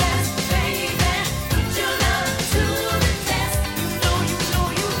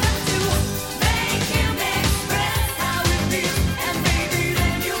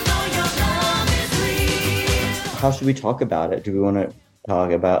 How should we talk about it? Do we want to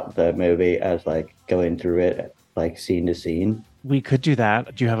talk about the movie as like going through it like scene to scene? We could do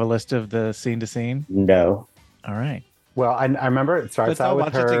that. Do you have a list of the scene to scene? No. All right. Well, I remember it starts Let's out all with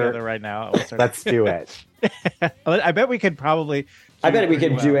watch her. it together right now. Let's do it. I bet we could probably. I bet we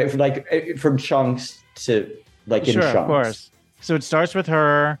could do it from chunks to like in Sure, chunks. of course. So it starts with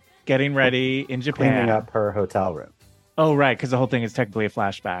her getting ready in Japan. Cleaning up her hotel room. Oh, right, because the whole thing is technically a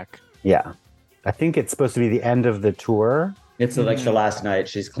flashback. Yeah. I think it's supposed to be the end of the tour. It's like the last night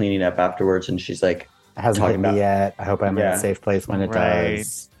she's cleaning up afterwards and she's like, it hasn't hit me yet. I hope I'm in a safe place when it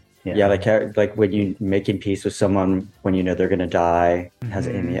does. Yeah, like when you making peace with someone when you know they're gonna die.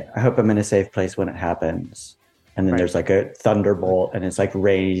 I hope I'm in a safe place when it happens. And then there's like a thunderbolt, and it's like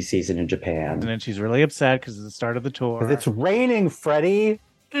rainy season in Japan. And then she's really upset because it's the start of the tour. Because it's raining, Freddie.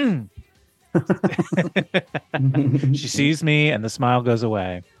 She sees me, and the smile goes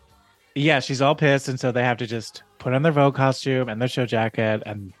away. Yeah, she's all pissed, and so they have to just put on their Vogue costume and their show jacket,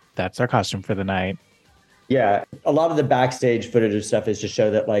 and that's their costume for the night. Yeah, a lot of the backstage footage and stuff is to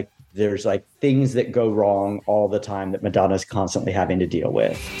show that like there's like things that go wrong all the time that Madonna's constantly having to deal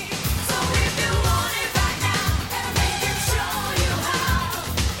with.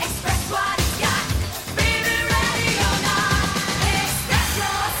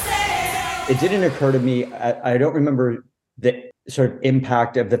 It didn't occur to me, I don't remember the sort of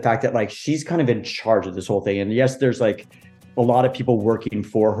impact of the fact that like she's kind of in charge of this whole thing. And yes, there's like a lot of people working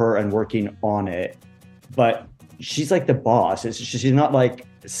for her and working on it, but she's like the boss. She's not like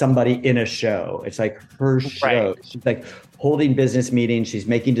somebody in a show. It's like her show. Right. She's like holding business meetings. She's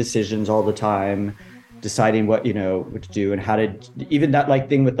making decisions all the time, deciding what to do and how to, even that like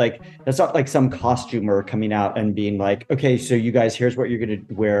thing with like, that's not like some costumer coming out and being like, okay, so you guys, here's what you're going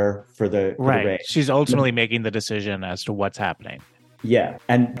to wear for the race. She's ultimately making the decision as to what's happening. Yeah.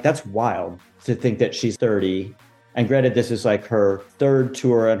 And that's wild to think that she's 30. And granted, this is like her third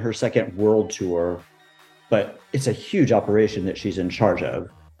tour and her second world tour, but it's a huge operation that she's in charge of.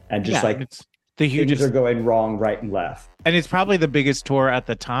 And just it's the hugest, things are going wrong right and left. And it's probably the biggest tour at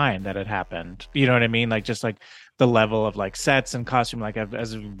the time that it happened. You know what I mean? Like just like the level of like sets and costume, like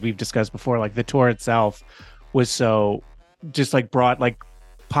as we've discussed before, like the tour itself was so just like brought like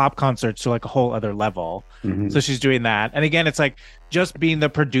pop concerts to like a whole other level. Mm-hmm. So she's doing that. And again, it's like just being the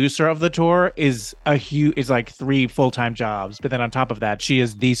producer of the tour is like 3 full-time jobs. But then on top of that, she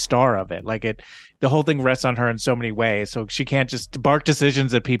is the star of it. Like the whole thing rests on her in so many ways. So she can't just bark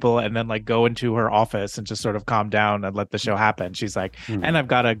decisions at people and then like go into her office and just sort of calm down and let the show happen. She's like, and I've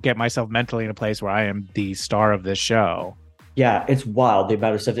got to get myself mentally in a place where I am the star of this show. Yeah, it's wild the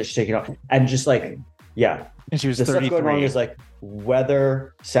amount of stuff that she's taking off. And just like, yeah. And she was the 33. Stuff going wrong is like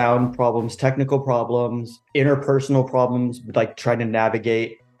weather, sound problems, technical problems, interpersonal problems, like trying to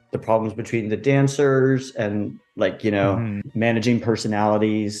navigate the problems between the dancers and like, managing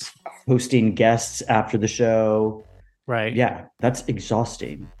personalities, hosting guests after the show. Right. Yeah, that's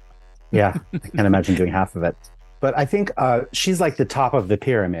exhausting. Yeah, I can't imagine doing half of it. But I think she's like the top of the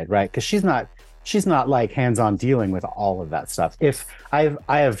pyramid, right? Because she's not like hands-on dealing with all of that stuff. If I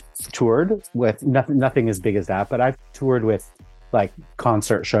have toured with nothing as big as that, but I've toured with like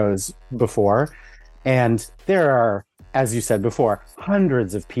concert shows before, and there are, as you said before,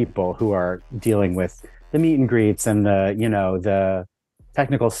 hundreds of people who are dealing with the meet and greets and the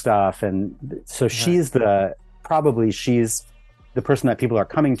technical stuff. And so she's the person that people are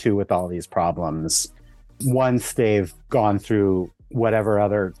coming to with all these problems once they've gone through whatever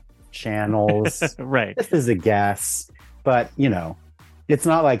other channels. Right. This is a guess, but it's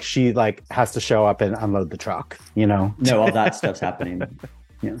not like she like has to show up and unload the truck, No, all that stuff's happening.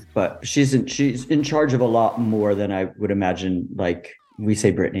 Yeah, but she's in charge of a lot more than I would imagine. Like we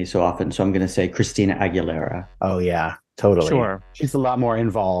say Britney so often, so I'm going to say Christina Aguilera. Oh yeah, totally. Sure. She's a lot more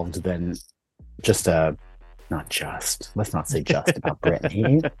involved than let's not say just about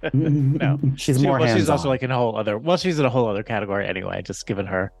Britney. No, she's more hands-on. She's also like in a whole other. Well, she's in a whole other category anyway. Just given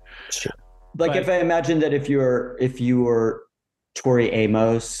her. Sure. Like if I imagine that if you were Tori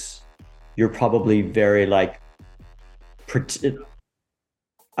Amos, you're probably very like.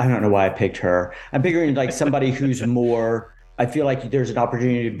 I don't know why I picked her. I'm figuring like somebody who's more. I feel like there's an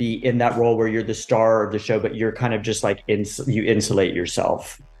opportunity to be in that role where you're the star of the show, but you're kind of just like you insulate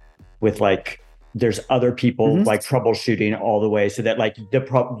yourself with like. There's other people like troubleshooting all the way so that like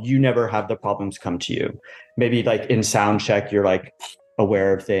you never have the problems come to you. Maybe like in sound check, you're like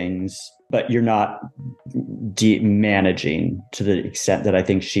aware of things, but you're not managing to the extent that I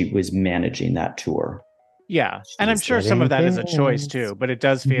think she was managing that tour. Yeah. And I'm sure some of that is a choice too, but it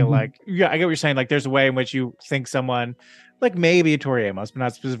does feel like, yeah, I get what you're saying. Like there's a way in which you think someone like maybe Tori Amos, but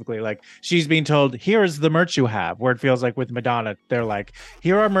not specifically like she's being told, here's the merch you have, where it feels like with Madonna, they're like,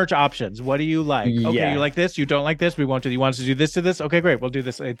 here are merch options. What do you like? Yeah. Okay, you like this? You don't like this? You want us to do this to this? Okay, great. We'll do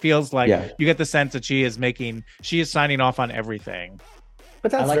this. It feels like you get the sense that she is signing off on everything.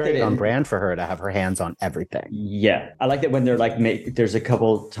 But that's like very on brand for her to have her hands on everything. Yeah. I like that when they're like, there's a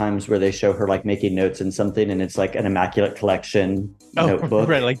couple times where they show her like making notes in something and it's like an immaculate collection notebook.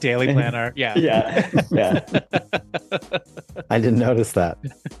 Right, like daily planner. Yeah. Yeah. I didn't notice that.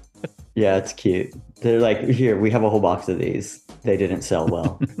 Yeah, it's cute. They're like, here, we have a whole box of these. They didn't sell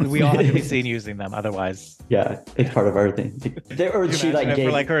well. We all have to be seen using them. Otherwise. Yeah, it's part of our thing. Or she like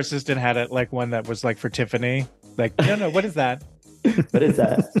gave... like her assistant had it like one that was like for Tiffany. Like, no, what is that? What is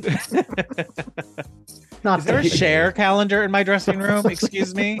that? Is there a share calendar in my dressing room?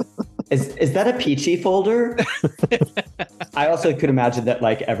 Excuse me? Is that a Peachy folder? I also could imagine that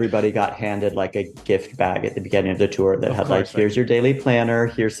like everybody got handed like a gift bag at the beginning of the tour that had like, here's your daily planner,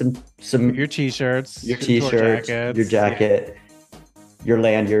 here's some your t-shirts, your jacket, your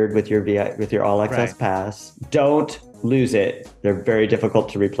lanyard with your all access pass. Don't lose it. They're very difficult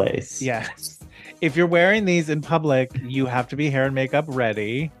to replace. Yeah. If you're wearing these in public, you have to be hair and makeup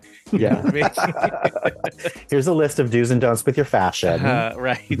ready. Yeah. Here's a list of do's and don'ts with your fashion.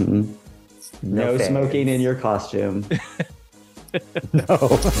 Right. Mm-hmm. No smoking in your costume. No.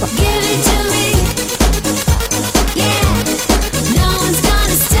 Give it to me. Yeah. No one's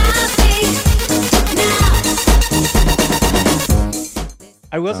gonna stop me now.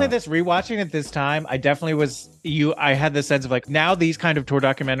 I will say this, rewatching it this time, I definitely I had the sense of like, now these kind of tour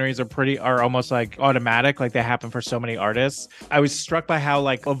documentaries are almost like automatic, like they happen for so many artists. I was struck by how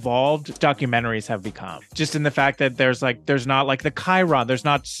like evolved documentaries have become, just in the fact that there's not like the Chiron, there's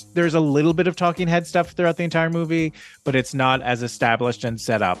a little bit of talking head stuff throughout the entire movie, but it's not as established and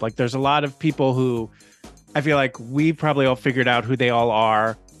set up. Like there's a lot of people who I feel like we probably all figured out who they all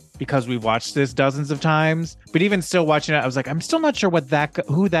are because we've watched this dozens of times, but even still watching it, I was like, I'm still not sure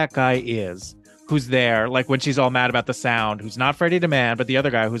who that guy is, who's there. Like when she's all mad about the sound, who's not Freddie Demand, but the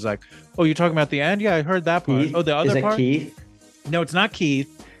other guy who's like, oh, you're talking about the end? Yeah, I heard that part. Keith? Oh, the other is it part? Keith? No, it's not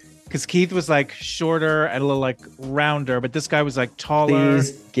Keith. Because Keith was like shorter and a little like rounder, but this guy was like taller.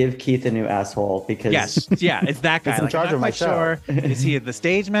 Please give Keith a new asshole because it's that guy. He's in charge of my show. Is he the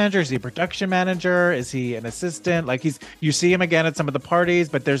stage manager? Is he a production manager? Is he an assistant? Like you see him again at some of the parties,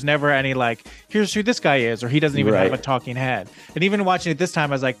 but there's never any like, here's who this guy is, or he doesn't even have a talking head. And even watching it this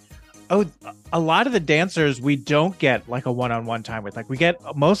time, I was like, oh, a lot of the dancers we don't get like a one-on-one time with. Like we get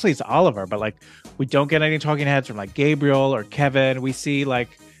mostly it's Oliver, but like we don't get any talking heads from like Gabriel or Kevin. We see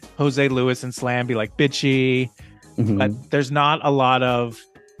like Jose Lewis and Slam be like bitchy, but there's not a lot of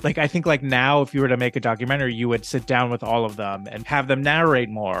like, I think like now if you were to make a documentary, you would sit down with all of them and have them narrate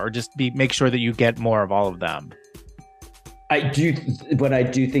more, or just make sure that you get more of all of them. I do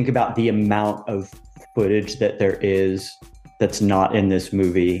think about the amount of footage that there is that's not in this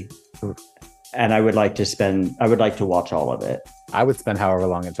movie, and I would like to watch all of it. I would spend however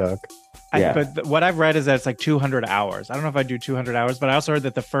long it took. But what I've read is that it's like 200 hours. I don't know if I do 200 hours, but I also heard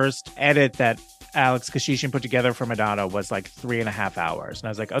that the first edit that Alex Kashishian put together for Madonna was like 3.5 hours. And I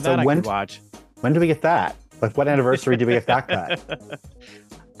was like, I could watch. When do we get that? Like what anniversary do we get that cut?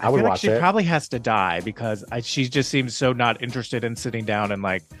 I would watch it. She probably has to die because she just seems so not interested in sitting down and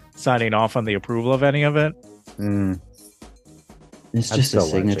like signing off on the approval of any of it. It's just a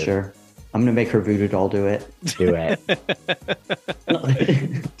signature. I'm gonna make her voodoo doll do it. Do it.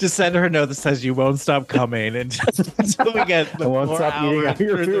 Just send her a note that says you won't stop coming until we get the I won't 4 stop eating hour out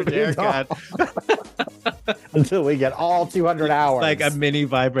your Truth or voodoo Dare doll. cut. Until we get all 200 hours. Like a mini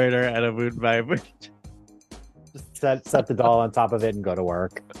vibrator and a moon vibrator. Just set the doll on top of it and go to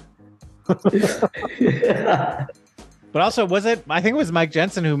work. But also, I think it was Mike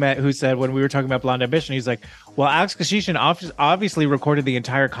Jensen who said when we were talking about Blonde Ambition, he's like, well, Alex Kashishian obviously recorded the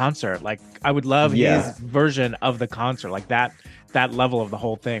entire concert. Like, I would love his version of the concert. Like that level of the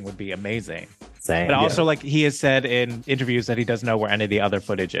whole thing would be amazing. Same. But also, like he has said in interviews that he doesn't know where any of the other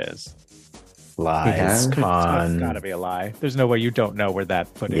footage is. Lies. Come on. It's gotta be a lie. There's no way you don't know where that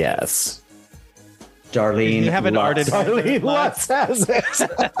footage is. Yes. Darlene. You haven't Lutz. arted Darlene Lutz has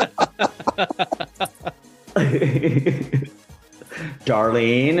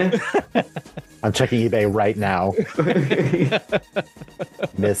Darlene. I'm checking eBay right now.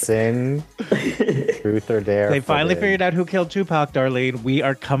 Missing Truth or Dare. They finally footage. figured out who killed Tupac, Darlene. We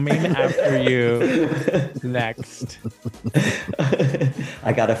are coming after you next.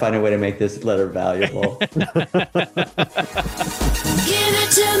 I gotta find a way to make this letter valuable. Give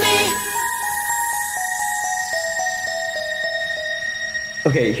it to me.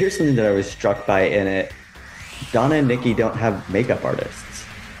 Okay, here's something that I was struck by in it. Donna and Nikki don't have makeup artists.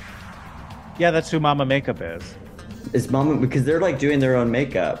 Yeah, that's who Mama Makeup is. Is Mama, because they're like doing their own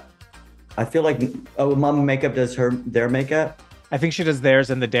makeup. I feel like, Mama Makeup does their makeup? I think she does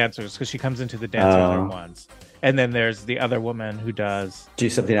theirs and the dancers because she comes into the dancer ones. And then there's the other woman who does Do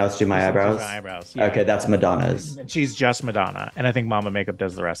something else, do my eyebrows? Yeah. Okay, that's Madonna's. She's just Madonna. And I think Mama Makeup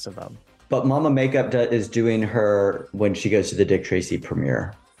does the rest of them. But Mama Makeup is doing her when she goes to the Dick Tracy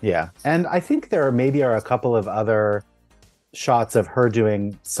premiere. Yeah. And I think there maybe are a couple of other shots of her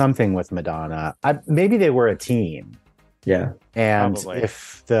doing something with Madonna. Maybe they were a team. Yeah. And Probably.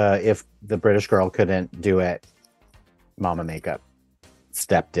 if the British girl couldn't do it, Mama Makeup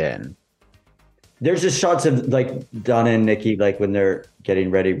stepped in. There's just shots of like Donna and Nikki, like when they're getting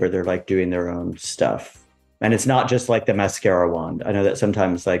ready, where they're like doing their own stuff. And it's not just like the mascara wand. I know that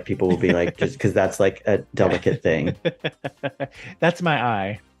sometimes like people will be like, just because that's like a delicate thing. That's my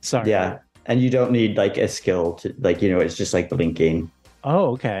eye. Sorry. Yeah. And you don't need like a skill to like, it's just like blinking.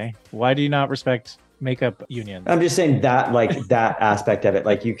 Oh, okay. Why do you not respect makeup unions? I'm just saying that like that aspect of it,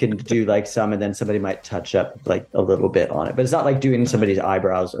 like you can do like some and then somebody might touch up like a little bit on it, but it's not like doing somebody's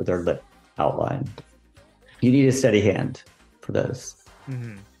eyebrows or their lip outline. You need a steady hand for those.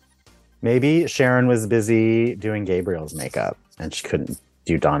 Mm-hmm. Maybe Sharon was busy doing Gabriel's makeup and she couldn't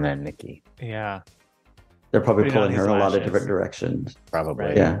do Donna and Nikki. Yeah. They're probably Putting on pulling her in these a lot of lashes. different directions. Probably.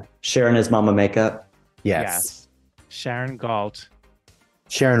 Right. Yeah. Sharon is Mama Makeup. Yes. Sharon Galt.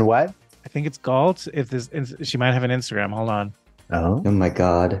 Sharon what? I think it's Galt. She might have an Instagram. Hold on. Oh. Oh my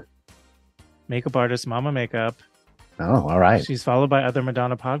God. Makeup artist, Mama Makeup. Oh, all right. She's followed by other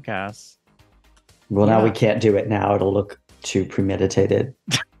Madonna podcasts. Well, now Yeah. we can't do it now. It'll look too premeditated.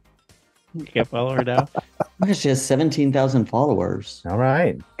 You can't follow her now. Oh, she has 17,000 followers. All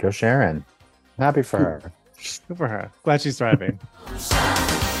right. Go Sharon. Happy for her. Good for her. Glad she's thriving.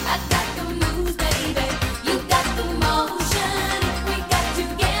 I got the moves, baby. You got the motion. We got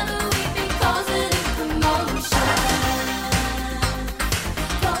together, we've been causing a commotion.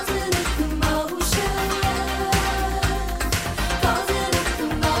 Causing a commotion. Causing a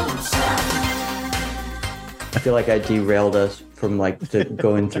commotion. I feel like I derailed us from like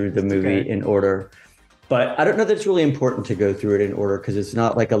going through the movie in order. But I don't know that it's really important to go through it in order because it's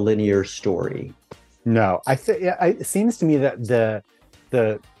not like a linear story. No, it seems to me that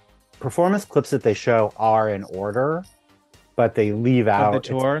the performance clips that they show are in order, but they leave out Of the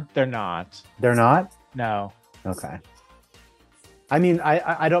tour, they're not. They're not? No. Okay. I mean,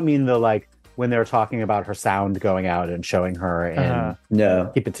 I don't mean the like when they're talking about her sound going out and showing her and No.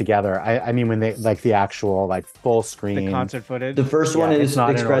 Keep It Together. I mean when they like the actual like full screen. The concert footage. The first one it's is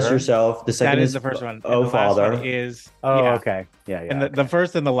not in Express order. Yourself. The second That is the first one. And Oh the Father. Last one is Okay. Yeah. And the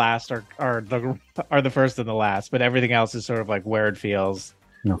first and the last are the first and the last, but everything else is sort of like where it feels,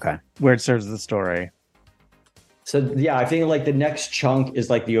 Okay. where it serves the story. So yeah, I think like the next chunk is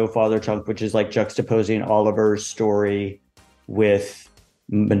like the Oh Father chunk, which is like juxtaposing Oliver's story with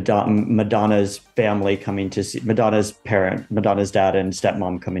Madonna's family coming to see Madonna's dad and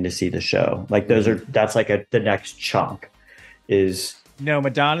stepmom coming to see the show. Like that's like the next chunk is. No,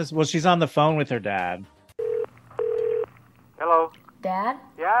 she's on the phone with her dad. Hello. Dad?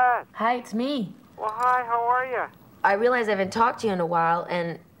 Yes. Hi, it's me. Well, hi. How are you? I realize I haven't talked to you in a while,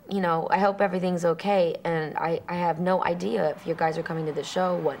 and, I hope everything's okay, and I have no idea if you guys are coming to the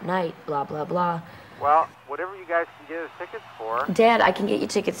show, what night, blah, blah, blah. Well, whatever you guys can get us tickets for Dad, I can get you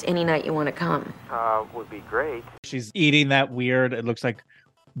tickets any night you want to come. would be great. She's eating that weird, it looks like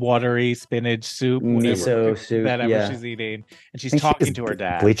watery spinach soup, Miso soup, whatever yeah. she's eating. And she's I think talking she's to her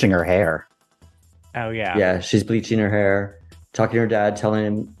dad. bleaching her hair. Oh, yeah. Yeah, she's bleaching her hair, talking to her dad, telling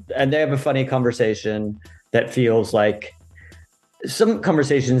him, and they have a funny conversation that feels like some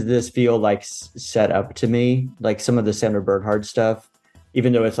conversations. This feel like set up to me, like some of the Sandra Bernhard stuff,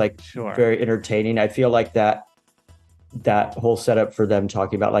 even though it's like very entertaining. I feel like that whole setup for them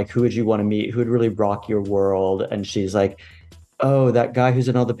talking about like, who would you want to meet? Who would really rock your world? And she's like, oh, that guy who's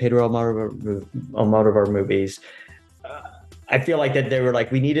in all the Pedro Almodovar movies. I feel like that they were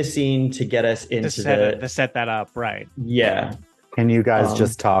like, we need a scene to get us into to set that up, right? Yeah. Can you guys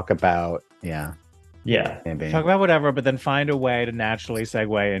just talk about maybe talk about whatever, but then find a way to naturally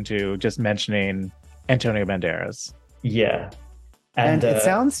segue into just mentioning Antonio Banderas. Yeah. And it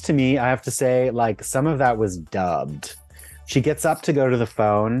sounds to me, I have to say, like some of that was dubbed. She gets up to go to the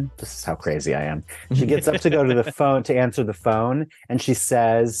phone. This is how crazy I am. She gets up to go to the phone to answer the phone, and she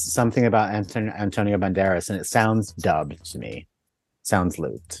says something about Antonio Banderas, and it sounds dubbed to me. Sounds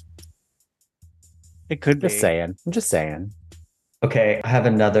looped. It could be. I'm just saying. Okay, I have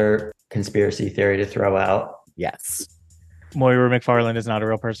another conspiracy theory to throw out. Yes. Moira McFarlane is not a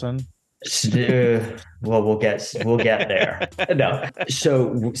real person. Well, we'll get there. No.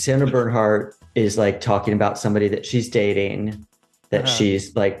 So Sandra Bernhard is like talking about somebody that she's dating, that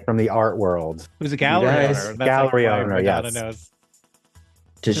she's like from the art world. Who's a gallery owner? That's gallery like owner, yes. Knows.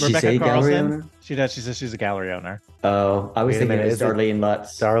 Does she say gallery owner? She does. She says she's a gallery owner. Oh, I was thinking it was Darlene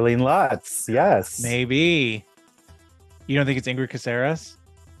Lutz. Darlene Lutz, yes. Maybe. You don't think it's Ingrid Caceres?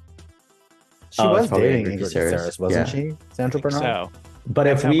 She was dating Ingrid Caceres, wasn't she? Sandra Bernhard? So. But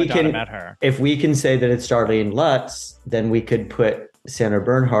if we can say that it's Darlene Lutz, then we could put Sandra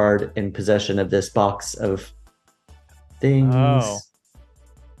Bernhard in possession of this box of things.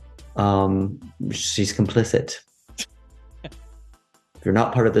 She's complicit. If you're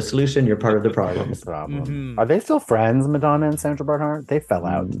not part of the solution, you're part of the problem. Mm-hmm. Are they still friends, Madonna and Sandra Bernhard? They fell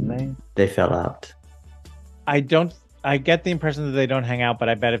out, didn't they? They fell out. I get the impression that they don't hang out, but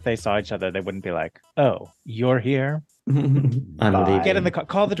I bet if they saw each other, they wouldn't be like, oh, you're here? I'm leaving. Get in the car.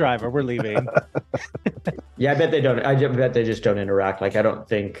 Call the driver. We're leaving. Yeah, I bet they don't. I bet they just don't interact. Like, I don't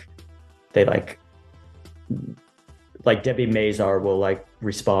think they like Debbie Mazar will like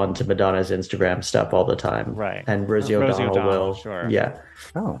respond to Madonna's Instagram stuff all the time. Right. And Rosie O'Donnell will. Sure. Yeah.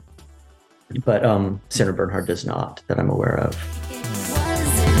 Oh. But Sandra Bernhard does not, that I'm aware of.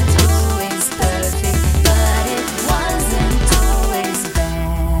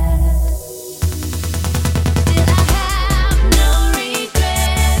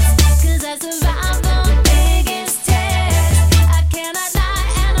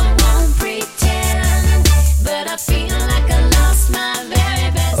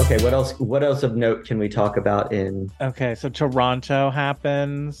 Okay, what else of note can we talk about in... Okay, so Toronto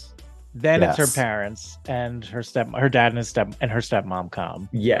happens. Then it's her parents and her dad and her stepmom come.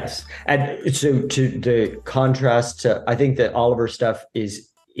 Yes. And so to the contrast to, I think that all of her stuff is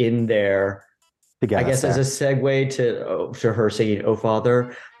in there, I guess, as a segue to her singing "Oh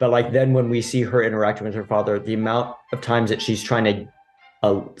Father." But like then when we see her interacting with her father, the amount of times that she's trying to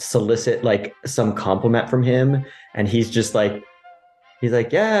solicit like some compliment from him, and he's like,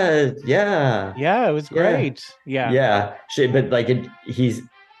 yeah, it was great. Yeah. But like he's,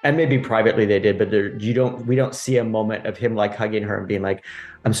 and maybe privately they did, but we don't see a moment of him like hugging her and being like,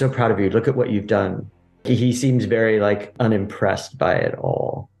 I'm so proud of you. Look at what you've done. He seems very like unimpressed by it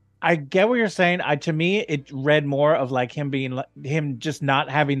all. I get what you're saying. To me, it read more of like him just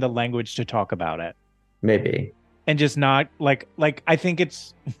not having the language to talk about it. Maybe. And just not like I think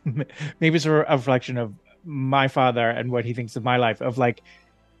it's maybe it's a reflection of my father and what he thinks of my life, of like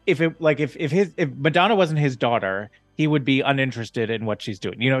if Madonna wasn't his daughter, he would be uninterested in what she's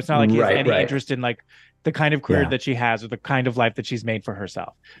doing. You know, it's not like he has any interest in like the kind of career that she has or the kind of life that she's made for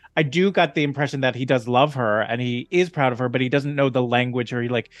herself. I do got the impression that he does love her and he is proud of her, but he doesn't know the language, or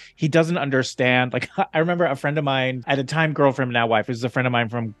he doesn't understand. Like I remember a friend of mine, at the time girlfriend, now wife, is a friend of mine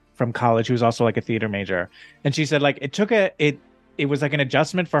from college who was also like a theater major, and she said like it was like an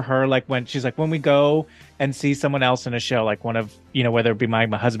adjustment for her, like when she's like, when we go and see someone else in a show, like one of, you know, whether it be my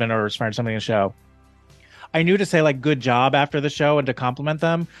husband or his friend or something in a show, I knew to say like good job after the show and to compliment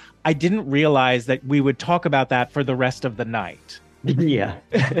them. I didn't realize that we would talk about that for the rest of the night. Yeah.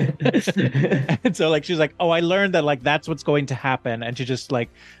 And so like she's like, oh, I learned that like that's what's going to happen, and to just like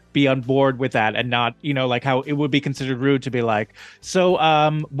be on board with that, and not, you know, like how it would be considered rude to be like, so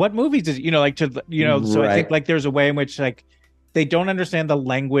what movies did, you know, like to, you know, so I think like there's a way in which like they don't understand the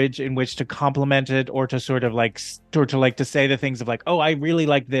language in which to compliment it or to sort of like to say the things of like, oh, I really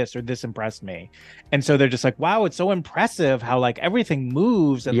like this or this impressed me. And so they're just like, wow, it's so impressive how like everything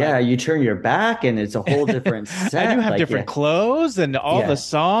moves. And yeah, like, you turn your back and it's a whole different set. and you have like, different yeah. clothes and all Yeah. the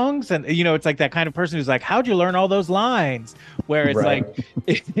songs. And, you know, it's like that kind of person who's like, how'd you learn all those lines? Where it's Right. like,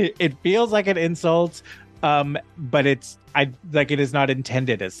 it feels like an insult. But it is not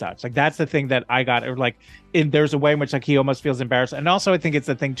intended as such. Like that's the thing that I got, or like there's a way in which like he almost feels embarrassed. And also I think it's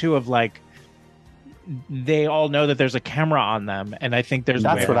the thing too of like they all know that there's a camera on them, and I think there's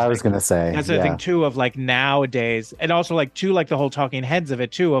That's what I was gonna say. that's the thing too of like nowadays, and also like too like the whole talking heads of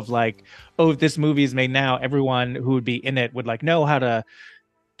it too of like, oh, if this movie is made now, everyone who would be in it would like know how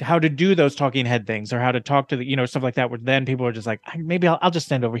to do those talking head things or how to talk to the, you know, stuff like that, where then people are just like, maybe I'll just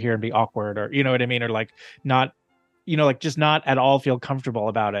stand over here and be awkward, or you know what I mean, or like not, you know, like just not at all feel comfortable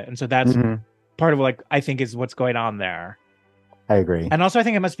about it. And so that's part of like I think is what's going on there. I agree. And also I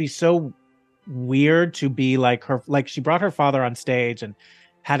think it must be so weird to be like her, like she brought her father on stage and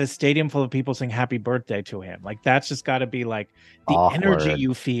had a stadium full of people sing happy birthday to him. Like that's just got to be like the Awkward. energy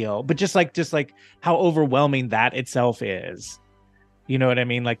you feel, but just like how overwhelming that itself is. You know what I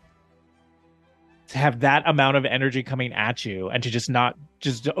mean? Like to have that amount of energy coming at you and to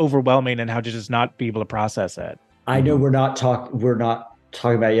just overwhelming, and how to just not be able to process it. I know we're not talking about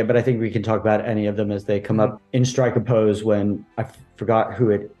it yet, but I think we can talk about any of them as they come up. In Strike a Pose, when I forgot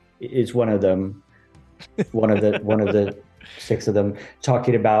who it is, one of the 6 of them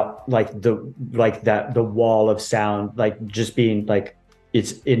talking about like the wall of sound, like just being like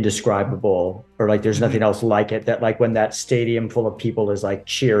it's indescribable, or like there's nothing else like it, that like when that stadium full of people is like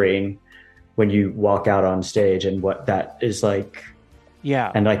cheering when you walk out on stage, and what that is like.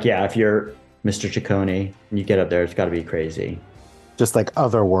 Yeah. And like, yeah, if you're Mr. Ciccone and you get up there, it's got to be crazy. Just like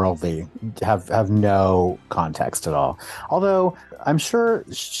otherworldly, have no context at all. Although I'm sure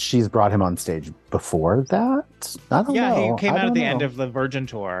she's brought him on stage before that. I don't know. Yeah, he came I out at don't the know. end of the Virgin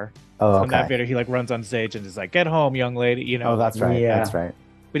tour. Oh, From that okay. video, he like runs on stage and is like, "Get home, young lady." You know. Oh, that's right. Yeah. That's right.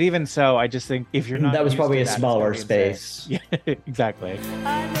 But even so, I just think if you're not, That was used probably to a that, it's smaller gonna be insane. space. Yeah, exactly.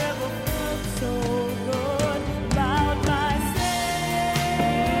 I never felt so good about myself.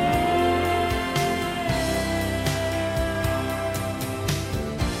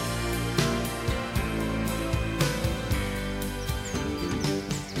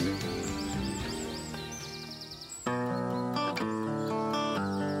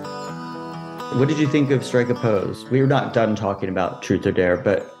 What did you think of Strike a Pose? We were not done talking about Truth or Dare,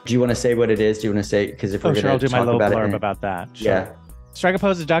 but do you want to say what it is? Do you want to say, because if we're Sure, I'll going to do my talk little about blurb it, about that. Sure. yeah. Strike a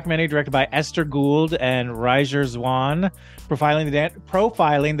Pose is a documentary directed by Esther Gould and Rijer Zwan,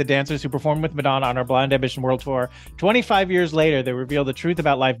 profiling the dancers who performed with Madonna on our Blind Ambition World Tour. 25 years later, they reveal the truth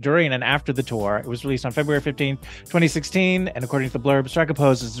about life during and after the tour. It was released on February 15, 2016, and according to the blurb, Strike a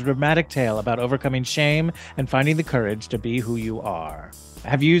Pose is a dramatic tale about overcoming shame and finding the courage to be who you are.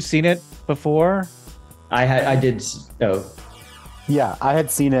 Have you seen it before? I did. Oh, Yeah, I had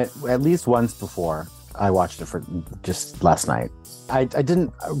seen it at least once before. I watched it for just last night. I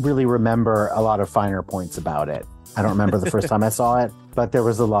didn't really remember a lot of finer points about it. I don't remember the first time I saw it, but there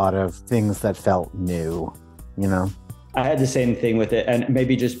was a lot of things that felt new, you know? I had the same thing with it. And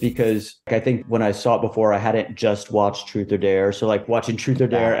maybe just because I think when I saw it before, I hadn't just watched Truth or Dare. So like watching Truth or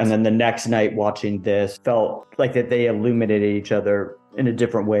Dare and then the next night watching this felt like that they illuminated each other in a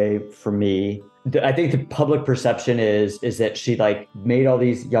different way for me. I think the public perception is that she like made all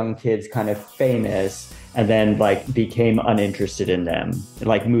these young kids kind of famous and then like became uninterested in them,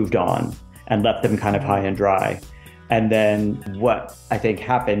 like moved on and left them kind of high and dry. And then what I think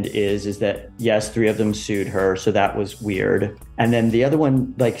happened is that, yes, 3 of them sued her. So that was weird. And then the other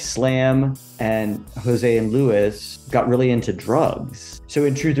one, like Slam and Jose and Luis got really into drugs. So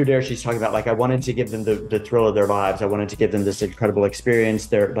in Truth or Dare, she's talking about like, I wanted to give them the thrill of their lives. I wanted to give them this incredible experience.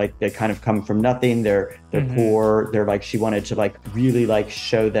 They're like, they kind of come from nothing. They're poor. They're like, she wanted to like really like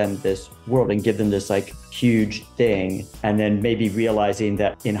show them this world and give them this like huge thing. And then maybe realizing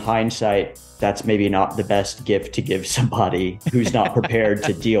that in hindsight, that's maybe not the best gift to give somebody who's not prepared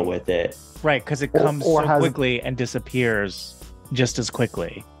to deal with it. Right, because it comes so quickly and disappears just as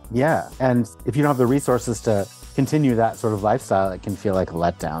quickly. Yeah, and if you don't have the resources to continue that sort of lifestyle, it can feel like a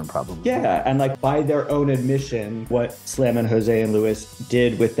letdown probably. Yeah, and like by their own admission, what Slam and Jose and Luis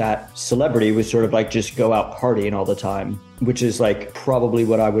did with that celebrity was sort of like just go out partying all the time, which is like probably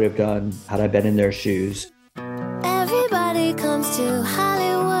what I would have done had I been in their shoes. Everybody comes to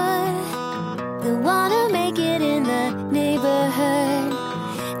Hollywood. They wanna make it in the neighborhood.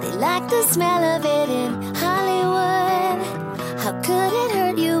 They like the smell of it in Hollywood. How could it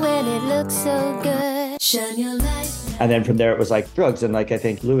hurt you when it looks so good? Shine your light. And then from there, it was like drugs. And like, I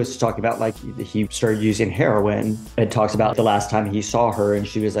think Lewis is talking about, like, he started using heroin and talks about the last time he saw her and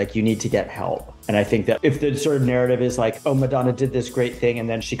she was like, you need to get help. And I think that if the sort of narrative is like, oh, Madonna did this great thing and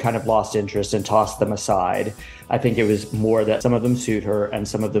then she kind of lost interest and tossed them aside, I think it was more that some of them suit her and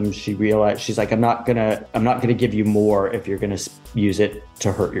some of them she realized, she's like, I'm not gonna give you more if you're gonna use it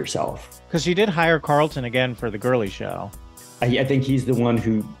to hurt yourself. Because she did hire Carlton again for the girly show. I think he's the one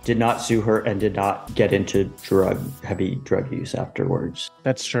who did not sue her and did not get into heavy drug use afterwards.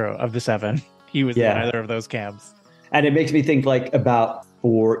 That's true. Of the 7, he was in either of those camps. And it makes me think like about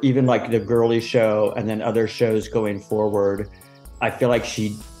for even like the girly show and then other shows going forward, I feel like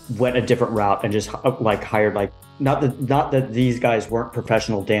she went a different route and just like hired like not that these guys weren't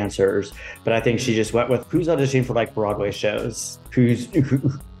professional dancers, but I think she just went with who's auditioning for like Broadway shows. I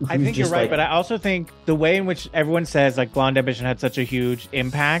think you're right, but I also think the way in which everyone says like Blonde Ambition had such a huge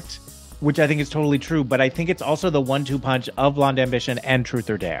impact, which I think is totally true, but I think it's also the 1-2 punch of Blonde Ambition and Truth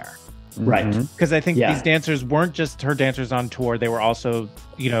or Dare. Right. Because I think these dancers weren't just her dancers on tour, they were also,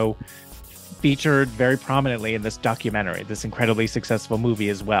 featured very prominently in this documentary, this incredibly successful movie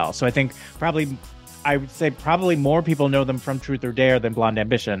as well. So I would say probably more people know them from Truth or Dare than Blonde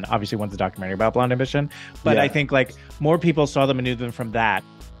Ambition. Obviously, one's a documentary about Blonde Ambition, but I think like more people saw them and knew them from that.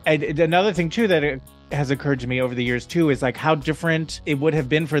 And another thing too that has occurred to me over the years too is like how different it would have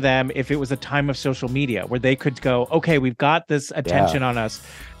been for them if it was a time of social media where they could go, okay, we've got this attention on us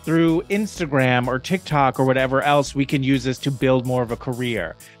through Instagram or TikTok or whatever else. We can use this to build more of a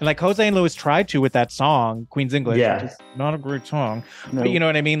career. And like Jose and Lewis tried to with that song, Queen's English, which is not a great song, but you know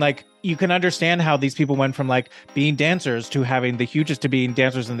what I mean? Like you can understand how these people went from like being dancers to having to being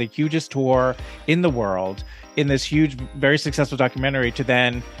dancers in the hugest tour in the world in this huge, very successful documentary to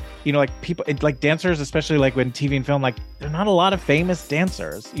then, like people, like dancers, especially like when TV and film, like they're not a lot of famous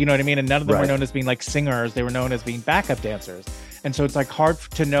dancers, you know what I mean? And none of them were known as being like singers. They were known as being backup dancers. And so it's like hard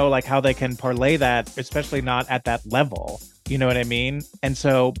to know like how they can parlay that, especially not at that level. You know what I mean? And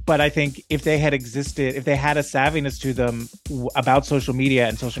so, but I think if they had a savviness to them about social media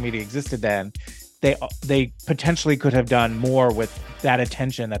and social media existed then, they potentially could have done more with that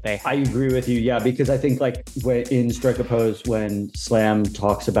attention that they had. I agree with you, yeah, because I think like in Strike a Pose, when Slam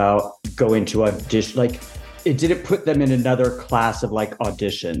talks about going to audition, like it didn't put them in another class of like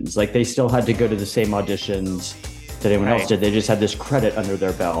auditions. Like they still had to go to the same auditions that anyone else did. They just had this credit under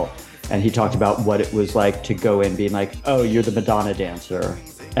their belt. And he talked about what it was like to go in being like, oh, you're the Madonna dancer.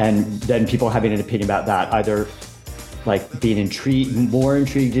 And then people having an opinion about that, either like being more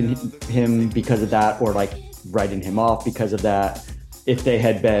intrigued in him because of that, or like writing him off because of that. If they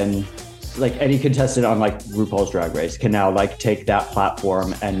had been like any contestant on like RuPaul's Drag Race can now like take that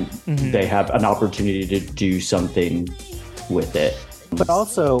platform and they have an opportunity to do something with it. But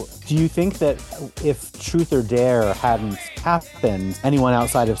also, do you think that if Truth or Dare hadn't happened, anyone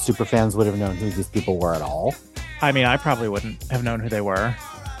outside of superfans would have known who these people were at all? I mean, I probably wouldn't have known who they were.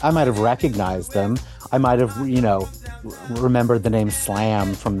 I might have recognized them. I might have, remembered the name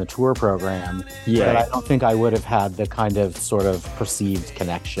Slam from the tour program. Yeah. But I don't think I would have had the kind of sort of perceived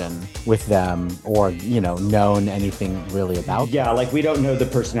connection with them or, known anything really about them. Yeah, like we don't know the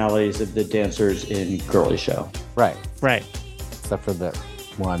personalities of the dancers in Girly Show. Right. Right. Except for the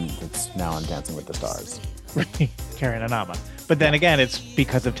one that's now on Dancing with the Stars. Karen Anama. But then again, it's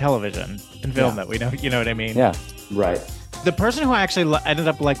because of television and film that we know, you know what I mean? Yeah. Right. The person who I actually ended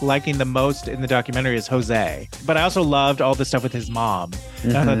up liking the most in the documentary is Jose. But I also loved all the stuff with his mom.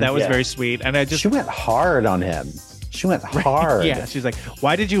 And I thought that was very sweet. And she went hard on him. She went hard. Yeah. She's like,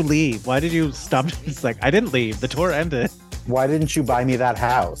 why did you leave? Why did you stop? It's like, I didn't leave. The tour ended. Why didn't you buy me that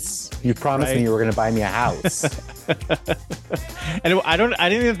house? You promised me you were going to buy me a house. And I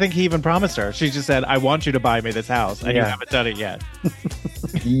didn't even think he even promised her. She just said, I want you to buy me this house. And you haven't done it yet.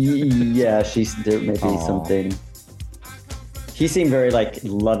 Yeah, there may be something. He seemed very like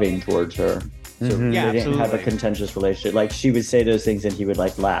loving towards her. So they didn't have a contentious relationship. Like she would say those things and he would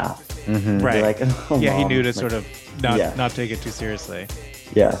like laugh. Right. Like, oh, yeah, Mom. he knew to sort of not take it too seriously.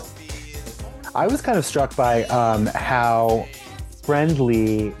 Yeah. I was kind of struck by how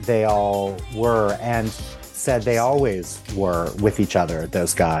friendly they all were and said they always were with each other,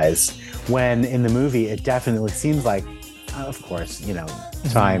 those guys. When in the movie, it definitely seems like, of course,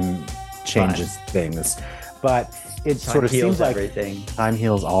 time changes things. But it sort of seems like everything. Time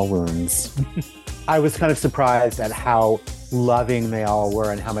heals all wounds. I was kind of surprised at how loving they all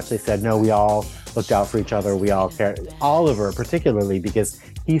were and how much they said, no, we all looked out for each other. We all cared. Oliver, particularly, because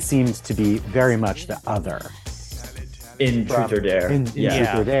he seemed to be very much the other. In Truth or Dare. In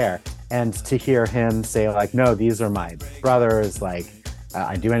Truth or Dare. And to hear him say, like, no, these are my brothers. Like,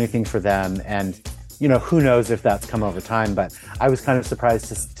 I'd do anything for them. And, who knows if that's come over time, but I was kind of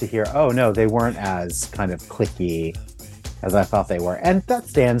surprised to hear, oh no, they weren't as kind of cliquey as I thought they were. And that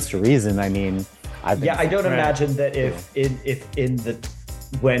stands to reason. I mean, I don't imagine that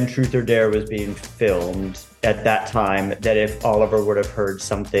when Truth or Dare was being filmed at that time, that if Oliver would have heard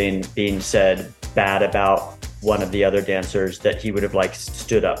something being said bad about one of the other dancers, that he would have like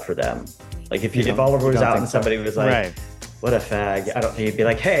stood up for them. Like if Oliver was out and somebody was like, what a fag, I don't think he'd be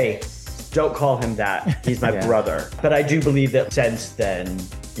like, hey, don't call him that. He's my brother. But I do believe that since then,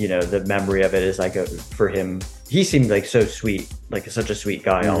 the memory of it is like for him, he seemed like so sweet, like such a sweet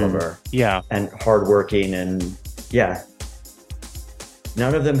guy, Oliver. Yeah. And hardworking and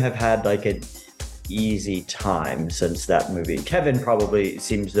none of them have had like an easy time since that movie. Kevin probably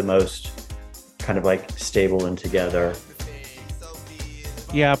seems the most kind of like stable and together.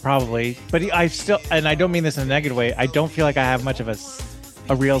 Yeah, probably. But I still, and I don't mean this in a negative way, I don't feel like I have much of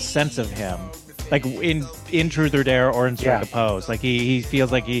a real sense of him. Like in Truth or Dare or in Strike a Pose. Like he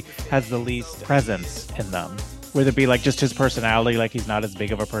feels like he has the least presence in them. Whether it be like just his personality, like he's not as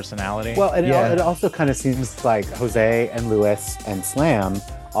big of a personality. Well, and it also kind of seems like Jose and Luis and Slam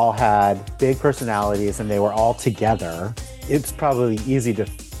all had big personalities and they were all together. It's probably easy to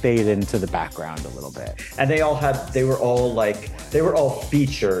fade into the background a little bit. And they were all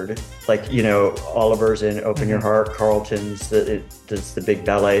featured. Like, Oliver's in Open Your Heart, Carlton's does the big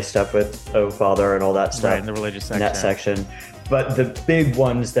ballet stuff with Oh Father and all that stuff. Right, in the religious section. In that section. But the big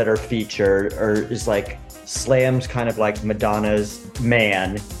ones that are featured is like Slam's kind of like Madonna's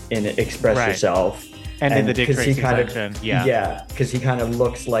man in Express Yourself. And in the Dick Tracy section. Yeah, because he kind of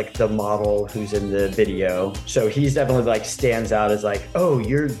looks like the model who's in the video. So he's definitely like stands out as like, oh,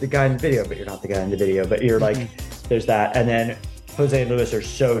 you're the guy in the video, but you're not the guy in the video. But you're like, there's that. And then Jose and Luis are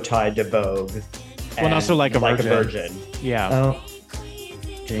so tied to Vogue. Well, and also like a virgin. Yeah. Oh,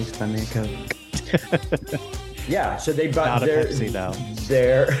 Jinx, buy me a Coke. Yeah, so they brought their Pepsi, though.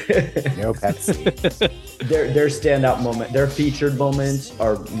 No Pepsi. Their standout moment, their featured moments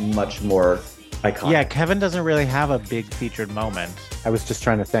are much more iconic. Yeah, Kevin doesn't really have a big featured moment. I was just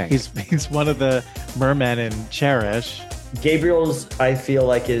trying to think. He's one of the mermen in Cherish. Gabriel's, I feel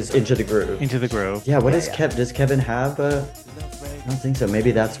like, is Into the Groove. Into the Groove. Yeah, what is Kev? Does Kevin have a? I don't think so.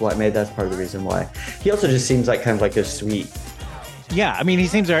 Maybe that's why. Maybe that's part of the reason why. He also just seems like kind of like a sweet. Yeah, I mean, he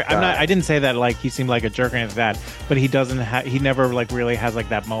seems. I didn't say that like he seemed like a jerk or anything like that, but he doesn't. He never like really has like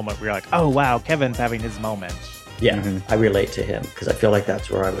that moment where you're like, oh wow, Kevin's having his moment. Yeah, I relate to him because I feel like that's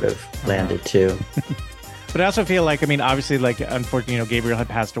where I would have landed too. But I also feel like, I mean, obviously, like unfortunately, Gabriel had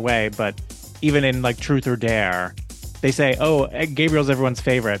passed away, but even in like Truth or Dare, they say, oh, Gabriel's everyone's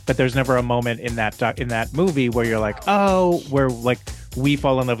favorite, but there's never a moment in that movie where you're like, oh, where like we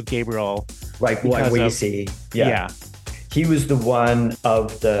fall in love with Gabriel, like what we see. Yeah. He was the one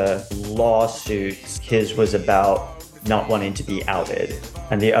of the lawsuits. His was about not wanting to be outed.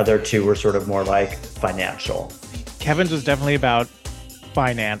 And the other two were sort of more like financial. Kevin's was definitely about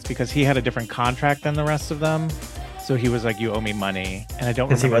finance because he had a different contract than the rest of them. So he was like, you owe me money. And I don't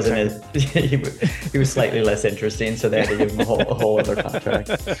remember. Because he was slightly less interesting. So they had to give him a whole other contract.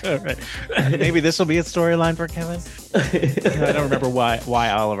 Right. Maybe this will be a storyline for Kevin. I don't remember why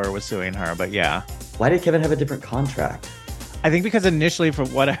Oliver was suing her, but yeah. Why did Kevin have a different contract? I think because initially, from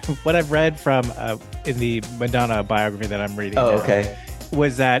what I've read from in the Madonna biography that I'm reading,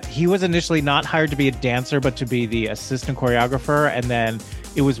 was that he was initially not hired to be a dancer, but to be the assistant choreographer. And then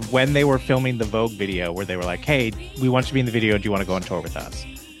it was when they were filming the Vogue video where they were like, "Hey, we want you to be in the video. Do you want to go on tour with us?"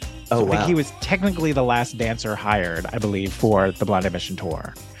 So I think he was technically the last dancer hired, I believe, for the Blonde Ambition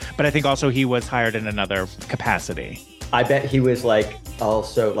tour. But I think also he was hired in another capacity. I bet he was like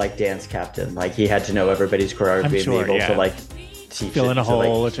also like dance captain. Like he had to know everybody's choreography and be able to like teach fill in a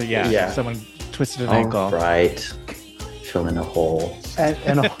hole. Like, if someone twisted an ankle. Right. Fill in a hole.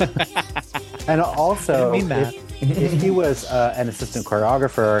 And also, I didn't mean that. if he was an assistant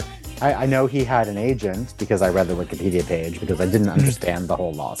choreographer, I know he had an agent because I read the Wikipedia page because I didn't understand the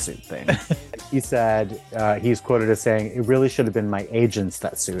whole lawsuit thing. He said, he's quoted as saying, it really should have been my agents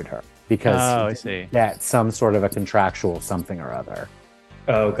that sued her because that's some sort of a contractual something or other.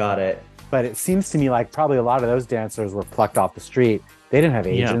 Oh, got it. But it seems to me like probably a lot of those dancers were plucked off the street. They didn't have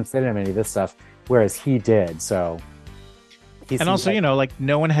agents. They didn't have any of this stuff, whereas he did. So. And also, like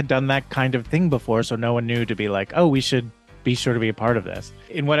no one had done that kind of thing before. So no one knew to be like, oh, we should be sure to be a part of this.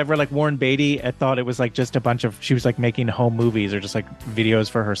 In whatever, like Warren Beatty, I thought it was like just a bunch of, she was like making home movies or just like videos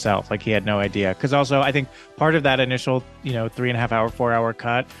for herself. Like he had no idea. Because also I think part of that initial, 3.5 hour, 4 hour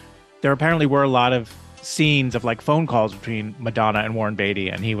cut, there apparently were a lot of scenes of like phone calls between Madonna and Warren Beatty.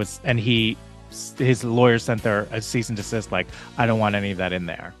 And his lawyers sent a cease and desist, like, I don't want any of that in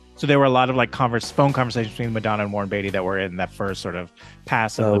there. So there were a lot of like phone conversations between Madonna and Warren Beatty that were in that first sort of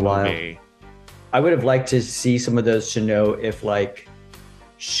pass of the movie. I would have liked to see some of those to know if like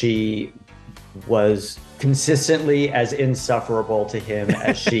she was consistently as insufferable to him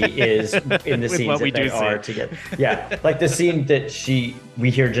as she is in the scenes that they are together. Yeah, like the scene that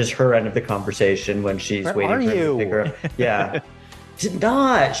we hear just her end of the conversation when she's waiting for him to pick her up. Yeah.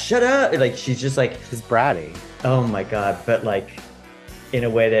 Not shut up. Like she's just like she's bratty. Oh my god. But like in a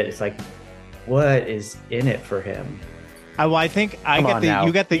way that it's like, what is in it for him? Well, I think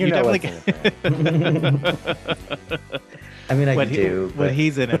you definitely get. I mean, what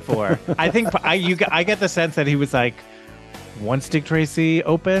he's in it for. I think I get the sense that he was like, once Dick Tracy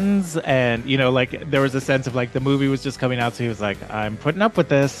opens, and like there was a sense of like the movie was just coming out, so he was like, I'm putting up with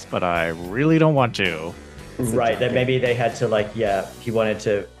this, but I really don't want to. Right, that maybe they had to like, he wanted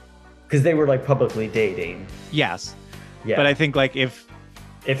to, because they were like publicly dating. Yes. Yeah. But I think like if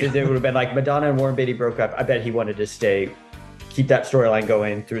it would have been like Madonna and Warren Beatty broke up, I bet he wanted to keep that storyline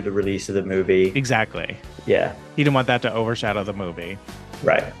going through the release of the movie. Exactly. Yeah. He didn't want that to overshadow the movie.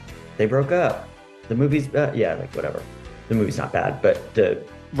 Right. They broke up. The movie's like whatever. The movie's not bad, but the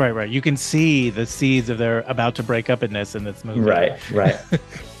Right. You can see the seeds of their about to break up in this movie. Right.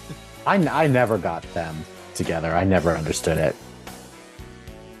 I never got them together. I never understood it.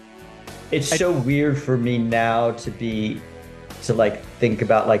 It's so weird for me now to like think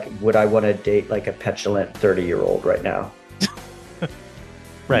about like, would I want to date like a petulant 30-year-old right now?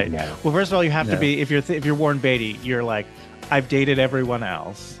 Right. No. Well, first of all, you have to be, if you're Warren Beatty, you're like, I've dated everyone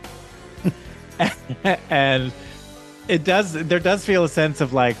else. And there does feel a sense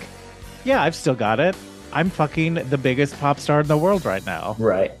of like, yeah, I've still got it. I'm fucking the biggest pop star in the world right now.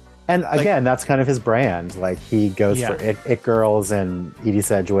 Right. And again, that's kind of his brand. Like he goes for it girls and Edie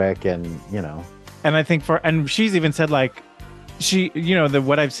Sedgwick and, And I think and she's even said like,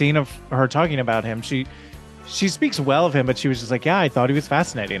 what I've seen of her talking about him, she speaks well of him, but she was just like, yeah, I thought he was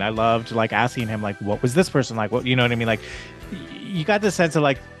fascinating. I loved like asking him like, what was this person like? What, you know what I mean? Like you got the sense of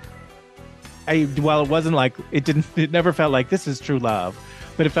like, it wasn't like, it never felt like this is true love,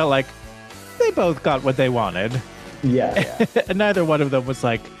 but it felt like they both got what they wanted. Yeah. And neither one of them was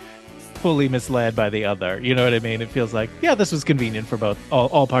like fully misled by the other. You know what I mean? It feels like, yeah, this was convenient for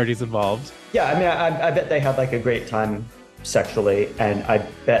all parties involved. Yeah. I mean, I bet they had like a great time sexually. And I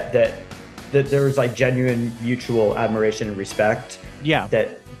bet that there was like genuine mutual admiration and respect. Yeah.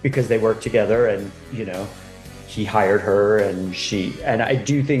 That because they worked together and, he hired her and I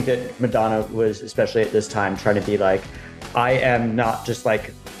do think that Madonna was, especially at this time, trying to be like, I am not just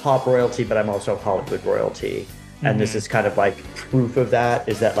like pop royalty, but I'm also Hollywood royalty. And this is kind of like proof of that,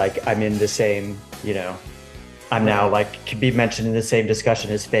 is that like I'm in the same, I'm now like can be mentioned in the same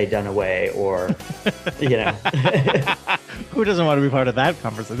discussion as Faye Dunaway or, Who doesn't want to be part of that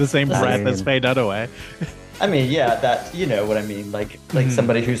conversation? The same breath as Faye Dunaway. I mean, yeah, that, what I mean? Like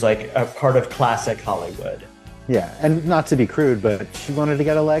somebody who's like a part of classic Hollywood. Yeah. And not to be crude, but she wanted to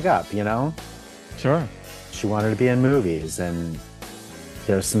get a leg up, Sure. She wanted to be in movies and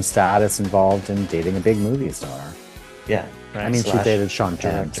there's some status involved in dating a big movie star. Yeah. Right. I mean, she dated Sean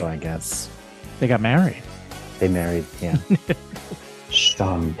Penn, so I guess. They got married. They married, yeah.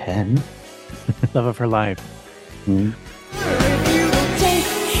 Sean Penn? Love of her life. Mm-hmm.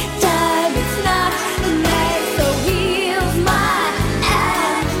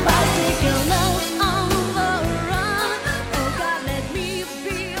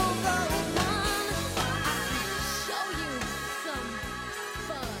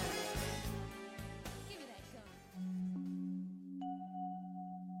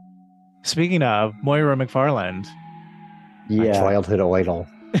 Speaking of Moira McFarland. Yeah. Childhood idol.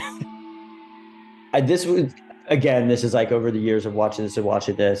 This is like over the years of watching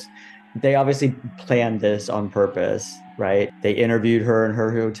this. They obviously planned this on purpose, right? They interviewed her in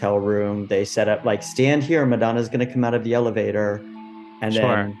her hotel room. They set up like, stand here, Madonna's going to come out of the elevator. And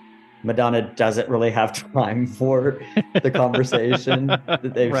then Madonna doesn't really have time for the conversation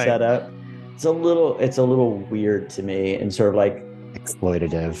that they've set up. It's a little weird to me and sort of like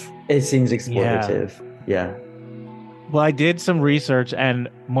exploitative. It seems exploitative. Yeah. Well, I did some research and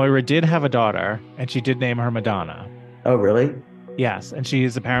Moira did have a daughter and she did name her Madonna. Oh, really? Yes. And she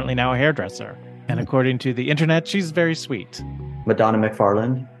is apparently now a hairdresser. And according to the internet, she's very sweet. Madonna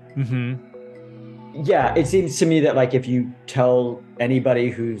McFarland? Mm-hmm. Yeah, it seems to me that like if you tell anybody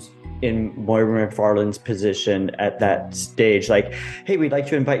who's in Moira McFarland's position at that stage, like, hey, we'd like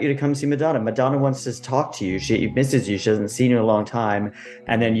to invite you to come see Madonna. Madonna wants to talk to you. She misses you. She hasn't seen you in a long time.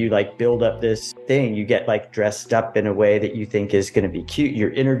 And then you like build up this thing. You get like dressed up in a way that you think is going to be cute.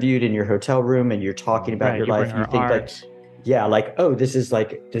 You're interviewed in your hotel room and you're talking about your life. You think art. yeah, like, oh, this is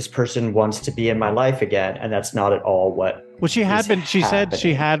like this person wants to be in my life again, and that's not at all what. Well, she had is been. She said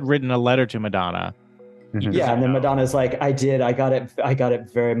she happening. had written a letter to Madonna. Yeah, and then Madonna's like, I did. I got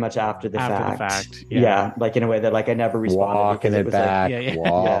it very much after the fact. Yeah. Like in a way that like I never responded. Walking because it was like- back,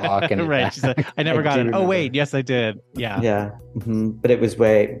 walking it Right. back. She said, I never I got do it. Oh remember. wait, yes I did. Yeah. Yeah, but it was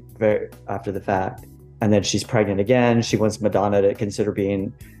way very after the fact. And then she's pregnant again. She wants Madonna to consider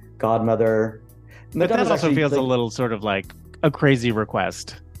being godmother. But that Madonna's also actually, feels a like, little sort of like a crazy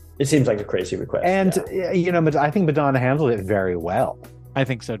request. It seems like a crazy request. And yeah. I think Madonna handled it very well. I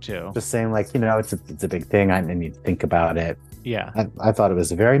think so too. Just saying, like, it's a big thing. I need to think about it. Yeah. I thought it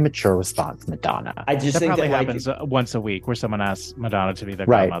was a very mature response, Madonna. I just That think probably that like, happens once a week where someone asks Madonna to be their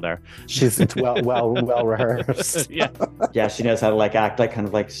Right. godmother. It's well rehearsed. Yeah. yeah, she knows how to like act like kind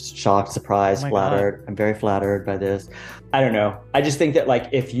of like shocked, surprised, Oh my flattered. I'm very flattered by this. I don't know. I just think that like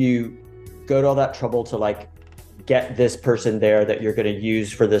if you go to all that trouble to like get this person there that you're going to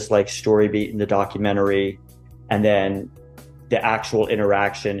use for this like story beat in the documentary, and then the actual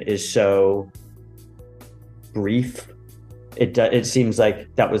interaction is so brief, it seems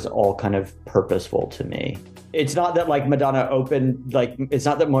like that was all kind of purposeful to me. It's not that like Madonna opened, like it's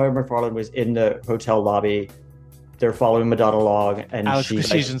not that Moira McFarlane was in the hotel lobby. They're following Madonna along, and Alex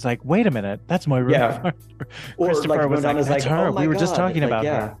Christensen's like, wait a minute, that's Moira. Yeah. Or Christopher like was Madonna's like, that's her. oh my We were just God. talking Like, about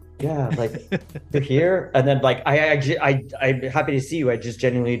yeah, her. Yeah, like you're here, and then like I'm happy to see you. I just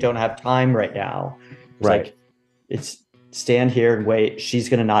genuinely don't have time right now. It's Right. like it's stand here and wait. She's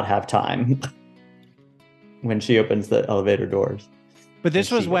gonna not have time when she opens the elevator doors. But this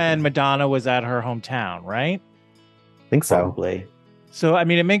And was she when opens. Madonna was at her hometown, right? I think so. Probably. So I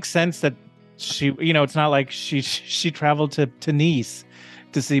mean, it makes sense that she, it's not like she traveled to Nice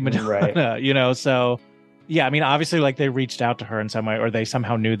to see Madonna, Right. So yeah, I mean, obviously, like they reached out to her in some way, or they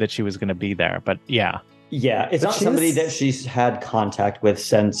somehow knew that she was going to be there. But yeah, Yeah, it's But not she's- somebody that she's had contact with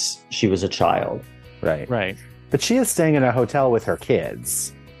since she was a child. Right. right. But she is staying in a hotel with her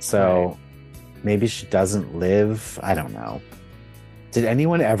kids. So maybe she doesn't live. I don't know. Did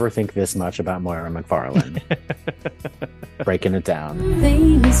anyone ever think this much about Moira McFarlane? Breaking it down.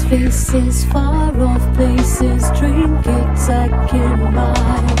 Famous faces, far off places, trinkets I can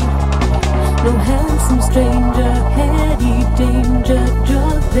buy. No handsome stranger, heady danger,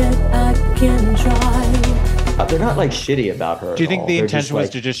 drug that I can try. They're not like shitty about her. Do you at think all. the They're just, intention was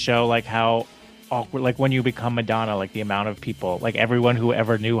like- to just show like how awkward, like when you become Madonna, like the amount of people, like everyone who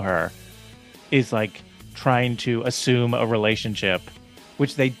ever knew her, is like trying to assume a relationship,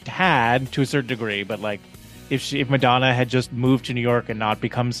 which they had to a certain degree, but like if Madonna had just moved to New York and not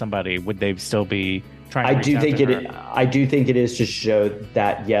become somebody, would they still be trying to I reach do out think to it. her? I do think it is to show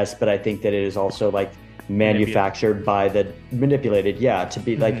that, yes, but I think that it is also like manufactured by the manipulated. Yeah, to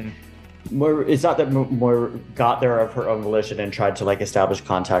be like more. It's not that more got there of her own volition and tried to like establish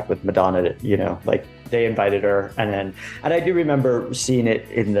contact with Madonna. Like they invited her, and I do remember seeing it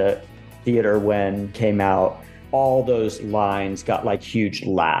in the theater when it came out. All those lines got like huge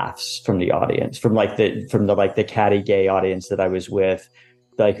laughs from the audience, from the catty gay audience that I was with.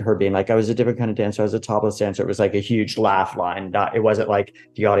 Like her being like, I was a different kind of dancer. I was a topless dancer. It was like a huge laugh line. It wasn't like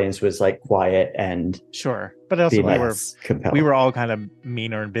the audience was like quiet and Sure, but also being we like were compelled. we were all kind of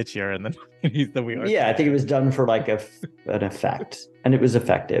meaner and bitchier in the 90s than we are. Yeah, I think it was done for like an effect, and it was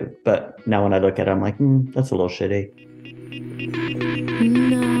effective. But now when I look at it, I'm like, that's a little shitty.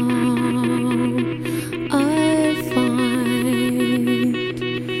 Now I find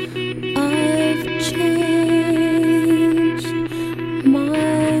I've changed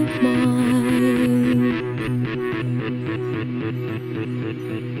my mind.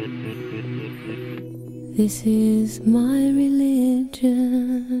 This is my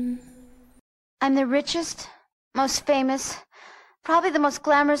religion. I'm the richest, most famous, probably the most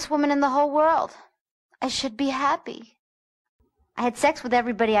glamorous woman in the whole world. I should be happy. I had sex with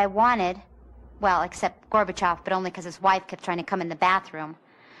everybody I wanted. Well, except Gorbachev, but only because his wife kept trying to come in the bathroom.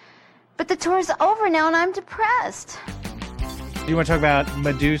 But the tour's over now and I'm depressed. Do you want to talk about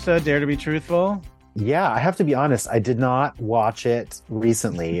Medusa, Dare to be Truthful? Yeah, I have to be honest. I did not watch it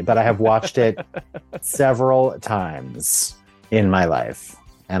recently, but I have watched it several times in my life,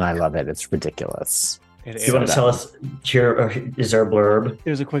 and I love it. It's ridiculous. Do you want to tell us is there a blurb? It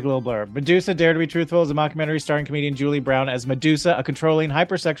was a quick little blurb. Medusa, Dare to be Truthful is a mockumentary starring comedian Julie Brown as Medusa, a controlling,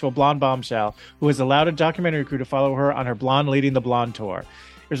 hypersexual blonde bombshell who has allowed a documentary crew to follow her on her Blonde Leading the Blonde tour.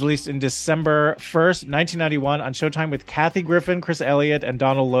 It was released in December 1st, 1991 on Showtime with Kathy Griffin, Chris Elliott, and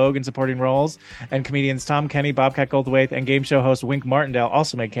Donald Logue in supporting roles. And comedians Tom Kenny, Bobcat Goldthwait, and game show host Wink Martindale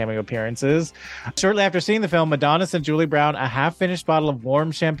also made cameo appearances. Shortly after seeing the film, Madonna sent Julie Brown a half-finished bottle of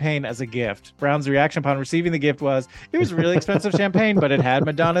warm champagne as a gift. Brown's reaction upon receiving the gift was, it was really expensive champagne, but it had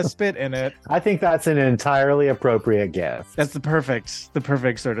Madonna's spit in it. I think that's an entirely appropriate gift. That's the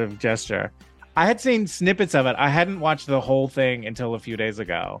perfect sort of gesture. I had seen snippets of it. I hadn't watched the whole thing until a few days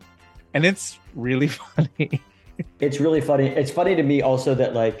ago. And it's really funny. It's really funny. It's funny to me also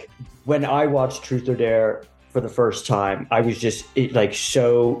that like when I watched Truth or Dare for the first time, I was just like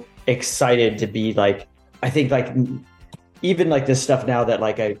so excited to be like, I think like even like this stuff now that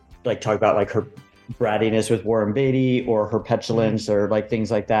like I like talk about like her brattiness with Warren Beatty or her petulance or like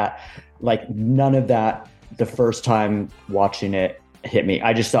things like that. Like none of that the first time watching it hit me.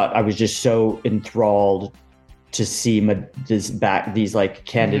 I just thought I was just so enthralled to see these like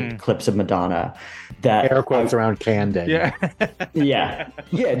candid clips of Madonna that air quotes around candid. Yeah.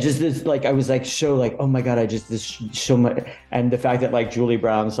 Just this like I was like so like, oh my god, I just this so much. And the fact that like Julie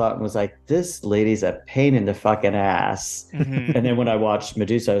Brown saw it and was like, this lady's a pain in the fucking ass. And then when I watched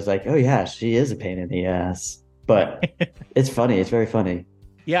Medusa, I was like, oh yeah, she is a pain in the ass. But it's funny. It's very funny.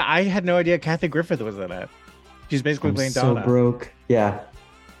 Yeah, I had no idea Kathy Griffith was in it. She's basically playing Donna. So broke. Yeah.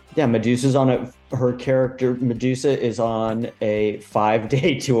 Medusa's on her character Medusa is on a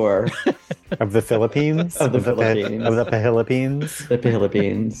 5-day tour of the Philippines. Of the Philippines. Of the Philippines. The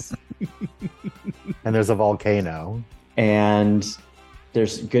Philippines. And there's a volcano. And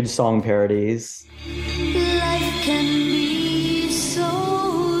there's good song parodies. Life can be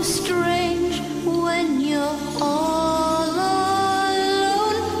so strange when you're all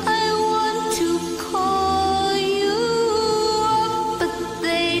alone. I want to call you up, but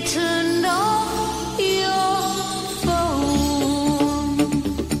they turned off your phone.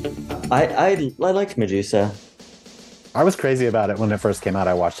 I liked Medusa. I was crazy about it when it first came out.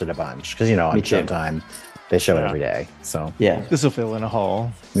 I watched it a bunch because on Showtime they show it every day. So yeah, this will fill in a hole.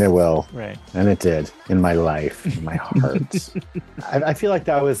 It will, right? And it did in my life, in my heart. I feel like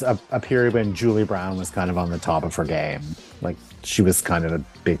that was a period when Julie Brown was kind of on the top of her game. Like she was kind of a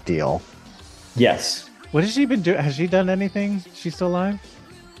big deal. Yes. What has she been doing? Has she done anything? She's still alive?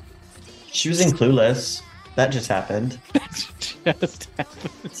 She was in Clueless. That just happened. She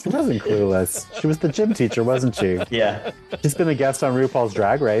wasn't Clueless. She was the gym teacher, wasn't she? Yeah. She's been a guest on RuPaul's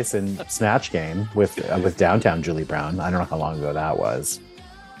Drag Race and Snatch Game with Downtown Julie Brown. I don't know how long ago that was.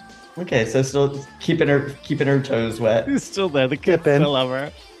 Okay, so still keeping her toes wet. She's still there. The kids still love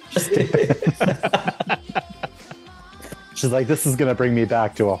her. She's like, this is gonna bring me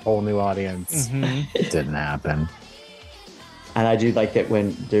back to a whole new audience. It didn't happen. And I do like that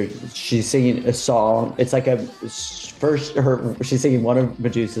when she's singing a song. It's like she's singing one of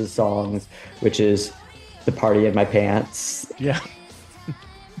Medusa's songs, which is "The Party in My Pants." Yeah.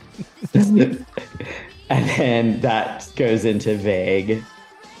 And then that goes into Vague.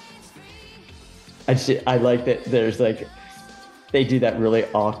 I like that. There's like they do that really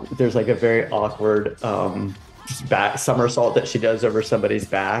awkward. There's like a very awkward back somersault that she does over somebody's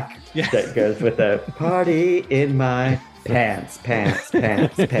back. Yeah. That goes with the "Party in My Pants, pants,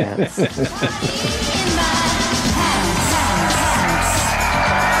 pants, pants." Let's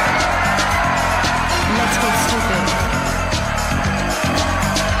get stupid.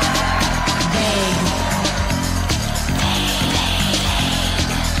 Vague.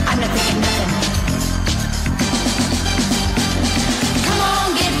 I'm not thinking nothing. Come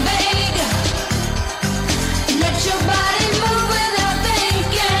on, get vague. Let your body move without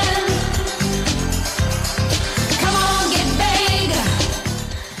thinking. Come on, get vague.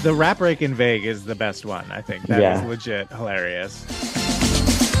 The rap break in Vague is the best one, I think. That is legit hilarious.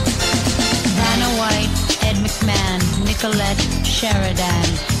 Vanna White, Ed McMahon, Nicolette Sheridan,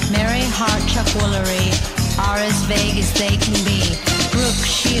 Mary Hart, Chuck Woolery are as vague as they can be. Brooke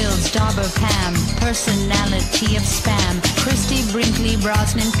Shields, Dauber Pam, personality of spam. Christy Brinkley,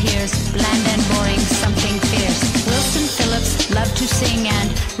 Brosnan Pierce, bland and boring, something fierce. Wilson Phillips, love to sing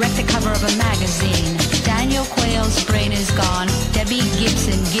and wreck the cover of a magazine. Daniel Quayle's brain is gone. Debbie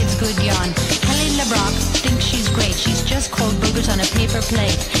Gibson gives good yawn. Kelly LeBrock thinks she's great. She's just cold boogers on a paper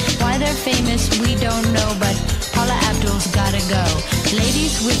plate. Why they're famous, we don't know, but Paula Abdul's gotta go.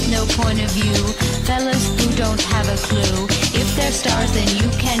 Ladies with no point of view, fellas who don't have a clue. If they're stars, then you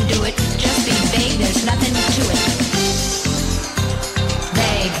can do it. Just be vague, there's nothing to it.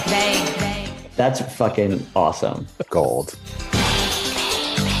 Vague, vague, vague. That's fucking awesome. Gold.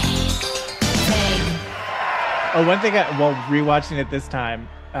 Oh, one thing while rewatching it this time,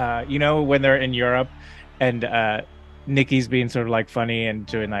 when they're in Europe and Nikki's being sort of like funny and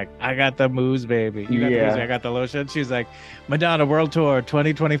doing like, I got the moves, baby. You got the moves, I got the lotion. She's like, Madonna World Tour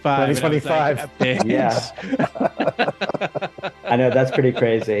 2025. 2025. Like, Yeah. I know, that's pretty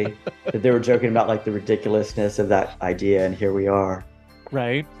crazy that they were joking about like the ridiculousness of that idea, and here we are.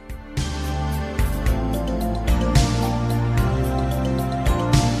 Right.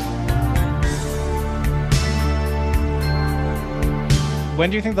 When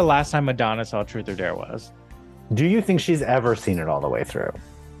do you think the last time Madonna saw Truth or Dare was? Do you think she's ever seen it all the way through?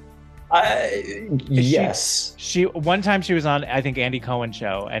 Yes. She one time she was on, I think, Andy Cohen's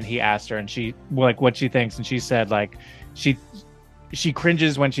show, and he asked her, and she like what she thinks, and she said like she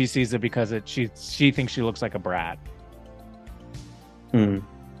cringes when she sees it because she thinks she looks like a brat. Mm.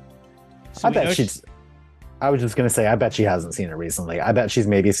 So I bet she's. I was just gonna say, I bet she hasn't seen it recently. I bet she's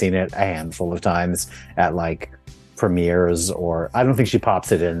maybe seen it a handful of times at like premieres, or I don't think she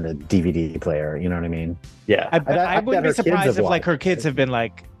pops it in the DVD player. You know what I mean? Yeah. I wouldn't be surprised if like her kids have been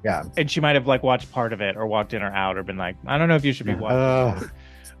like, yeah, and she might have like watched part of it or walked in or out or been like, I don't know if you should be watching it.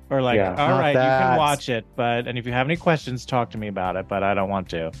 Or like, all right, you can watch it, and if you have any questions, talk to me about it, but I don't want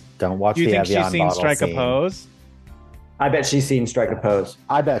to. Don't watch. Do you the think Evian she's seen bottle Strike scene. a Pose? I bet she's seen Strike a Pose.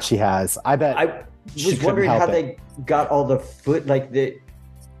 I bet she has. I bet. I was wondering how they got all the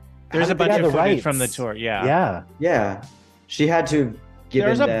There's a bunch of footage rights from the tour. Yeah. Yeah. She had to give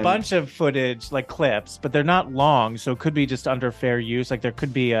There's a them bunch of footage, like clips, but they're not long, so it could be just under fair use. Like there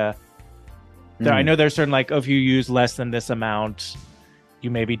could be I know there's certain like, if you use less than this amount,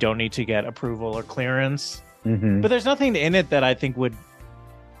 you maybe don't need to get approval or clearance. Mm-hmm. But there's nothing in it that I think would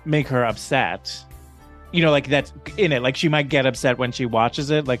make her upset. You know, like that's in it. Like she might get upset when she watches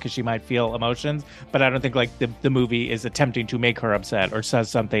it, like because she might feel emotions. But I don't think like the movie is attempting to make her upset or says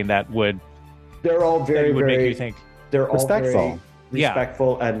something that would. They're all very make you think. They're all respectful. very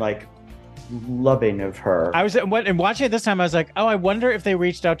respectful and like loving of her. I was and watching it this time. I was like, oh, I wonder if they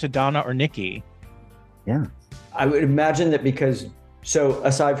reached out to Donna or Nikki. Yeah, I would imagine that because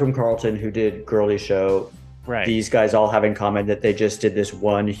aside from Carlton, who did Girly Show, right? These guys all have in common that they just did this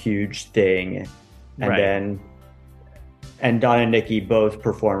one huge thing. And then Donna and Nikki both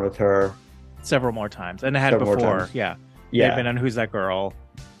performed with her several more times, and they had before. Yeah. They've been on Who's That Girl?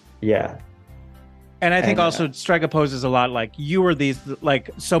 Yeah. And I think also Strike a Pose is a lot like you were these,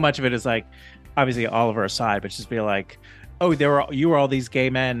 like so much of it is like obviously Oliver aside, but just be like, oh, you were all these gay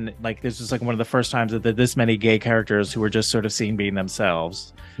men. Like this was like one of the first times that this many gay characters who were just sort of seen being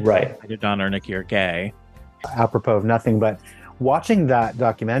themselves. Right. Either Donna or Nikki are gay. Apropos of nothing, but watching that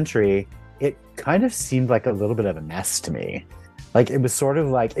documentary, it kind of seemed like a little bit of a mess to me. Like it was sort of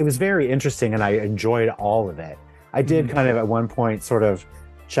like, it was very interesting and I enjoyed all of it. I did kind of at one point sort of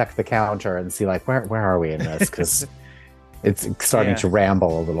check the counter and see like, where are we in this? Because it's starting to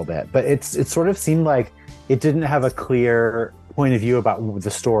ramble a little bit. But it sort of seemed like it didn't have a clear point of view about the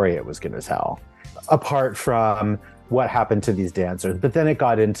story it was going to tell, apart from what happened to these dancers. But then it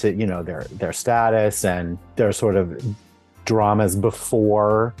got into, you know, their status and their sort of dramas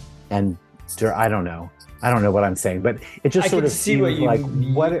before and I don't know what I'm saying, but it just sort of seems like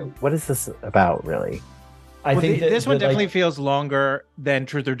what is this about really? I think this one definitely feels longer than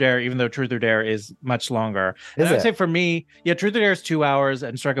Truth or Dare, even though Truth or Dare is much longer. And I would say for me, Truth or Dare is 2 hours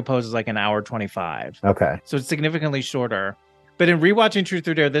and Strike a Pose is like an hour 25. Okay. So it's significantly shorter. But in rewatching Truth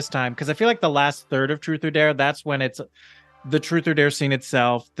or Dare this time, because I feel like the last third of Truth or Dare, that's when it's the Truth or Dare scene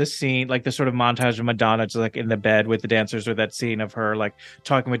itself, the scene, like the sort of montage of Madonna just like in the bed with the dancers, or that scene of her like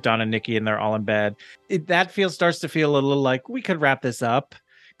talking with Donna and Nikki and they're all in bed. That starts to feel a little like we could wrap this up.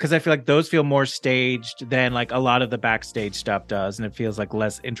 Because I feel like those feel more staged than like a lot of the backstage stuff does. And it feels like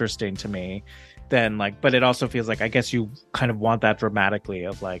less interesting to me than like, but it also feels like, I guess you kind of want that dramatically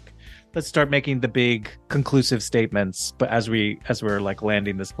of like, let's start making the big conclusive statements. But as we're like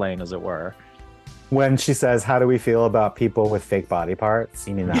landing this plane, as it were. When she says, how do we feel about people with fake body parts?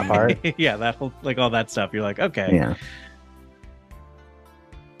 You mean that part? Yeah, that whole, like all that stuff. You're like, okay. Yeah.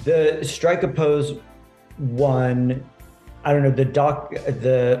 The Strike a Pose one, I don't know,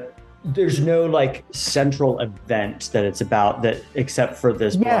 there's no like central event that it's about that except for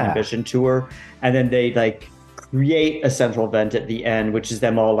this Blonde Ambition tour. And then they like create a central event at the end, which is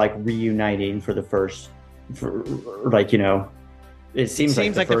them all like reuniting for the first, like, you know, it seems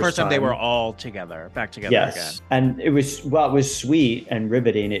like the first time they were all back together again. And it was sweet and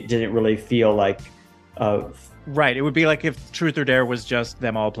riveting. It didn't really feel like right. It would be like if Truth or Dare was just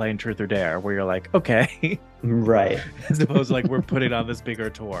them all playing Truth or Dare, where you're like, okay. Right. As opposed to like we're putting on this bigger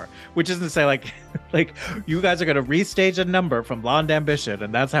tour. Which isn't to say like you guys are gonna restage a number from Blonde Ambition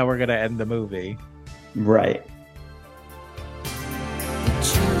and that's how we're gonna end the movie. Right. The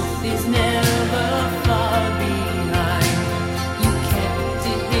truth is never far behind.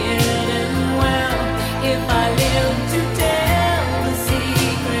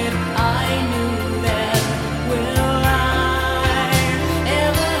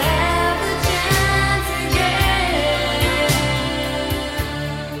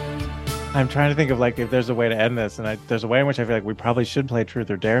 I'm trying to think of like if there's a way to end this, and there's a way in which I feel like we probably should play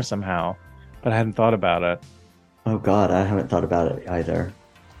Truth or Dare somehow, but I hadn't thought about it. Oh God, I haven't thought about it either.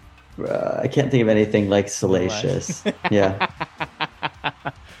 I can't think of anything like salacious. Yeah.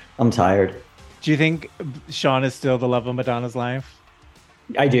 I'm tired. Do you think Sean is still the love of Madonna's life?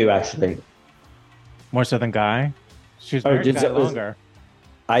 I do, actually. More so than Guy? She was married to Guy longer.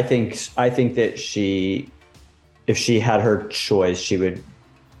 I think that if she had her choice, she would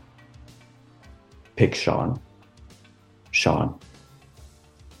pick Sean. Sean.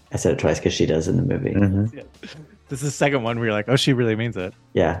 I said it twice because she does in the movie. Mm-hmm. Yeah. This is the second one where you're like, oh, she really means it.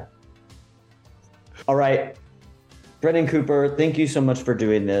 Yeah. All right. Brendan Cooper, thank you so much for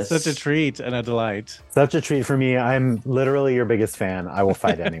doing this. Such a treat and a delight. Such a treat for me. I'm literally your biggest fan. I will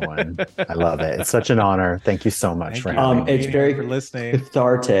fight anyone. I love it. It's such an honor. Thank you so much for having me. It's very for listening.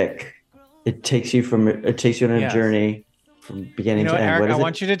 Cathartic. It takes you on a journey from beginning to end. Eric, What is I it?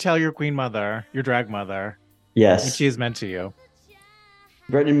 want you to tell your queen mother, your drag mother, Yes. what she is meant to you.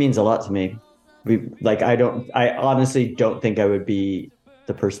 Brendan means a lot to me. I honestly don't think I would be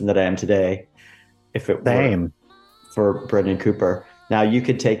the person that I am today if it were for Brendan Cooper. Now you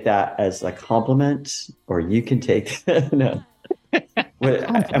could take that as a compliment, or you can take no.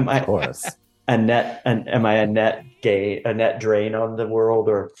 Am I? Of course. Am I a net drain on the world,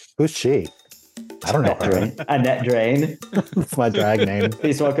 or who's she? I don't know her. Annette Drain. That's my drag name.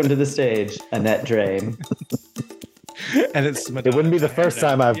 Please welcome to the stage, Annette Drain. And it wouldn't be the first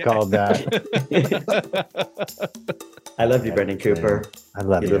time I've called that. I love you, Brendan Cooper. I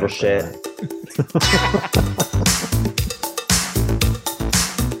love you, little shit.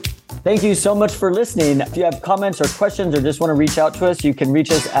 Thank you so much for listening. If you have comments or questions or just want to reach out to us, you can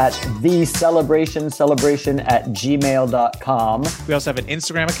reach us at thecelebration@gmail.com. We also have an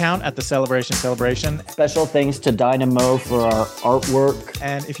Instagram account at The Celebration. Special thanks to Dynamo for our artwork.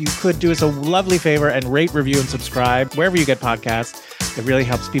 And if you could do us a lovely favor and rate, review, and subscribe wherever you get podcasts, it really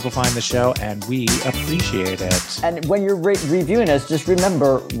helps people find the show, and we appreciate it. And when you're reviewing us, just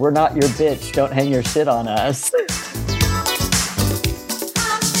remember, we're not your bitch. Don't hang your shit on us.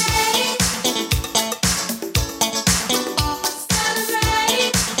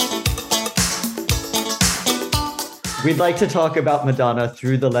 We'd like to talk about Madonna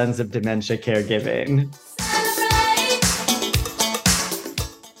through the lens of dementia caregiving.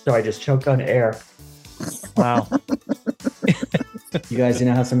 So I just choked on air. Wow. You guys,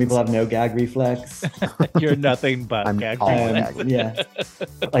 know how some people have no gag reflex? You're nothing but gag reflex. Yeah.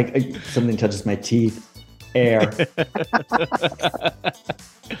 Like something touches my teeth. Air.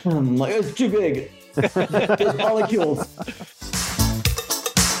 I'm like, it's too big. There's molecules.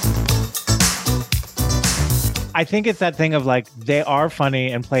 I think it's that thing of like, they are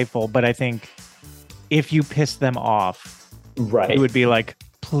funny and playful, but I think if you piss them off, right, it would be like,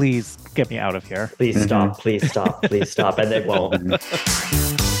 please get me out of here. Please stop, please stop, please stop. And they won't.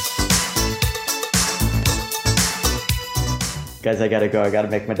 Guys, I gotta go. I gotta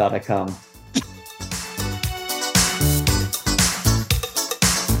make Madonna come.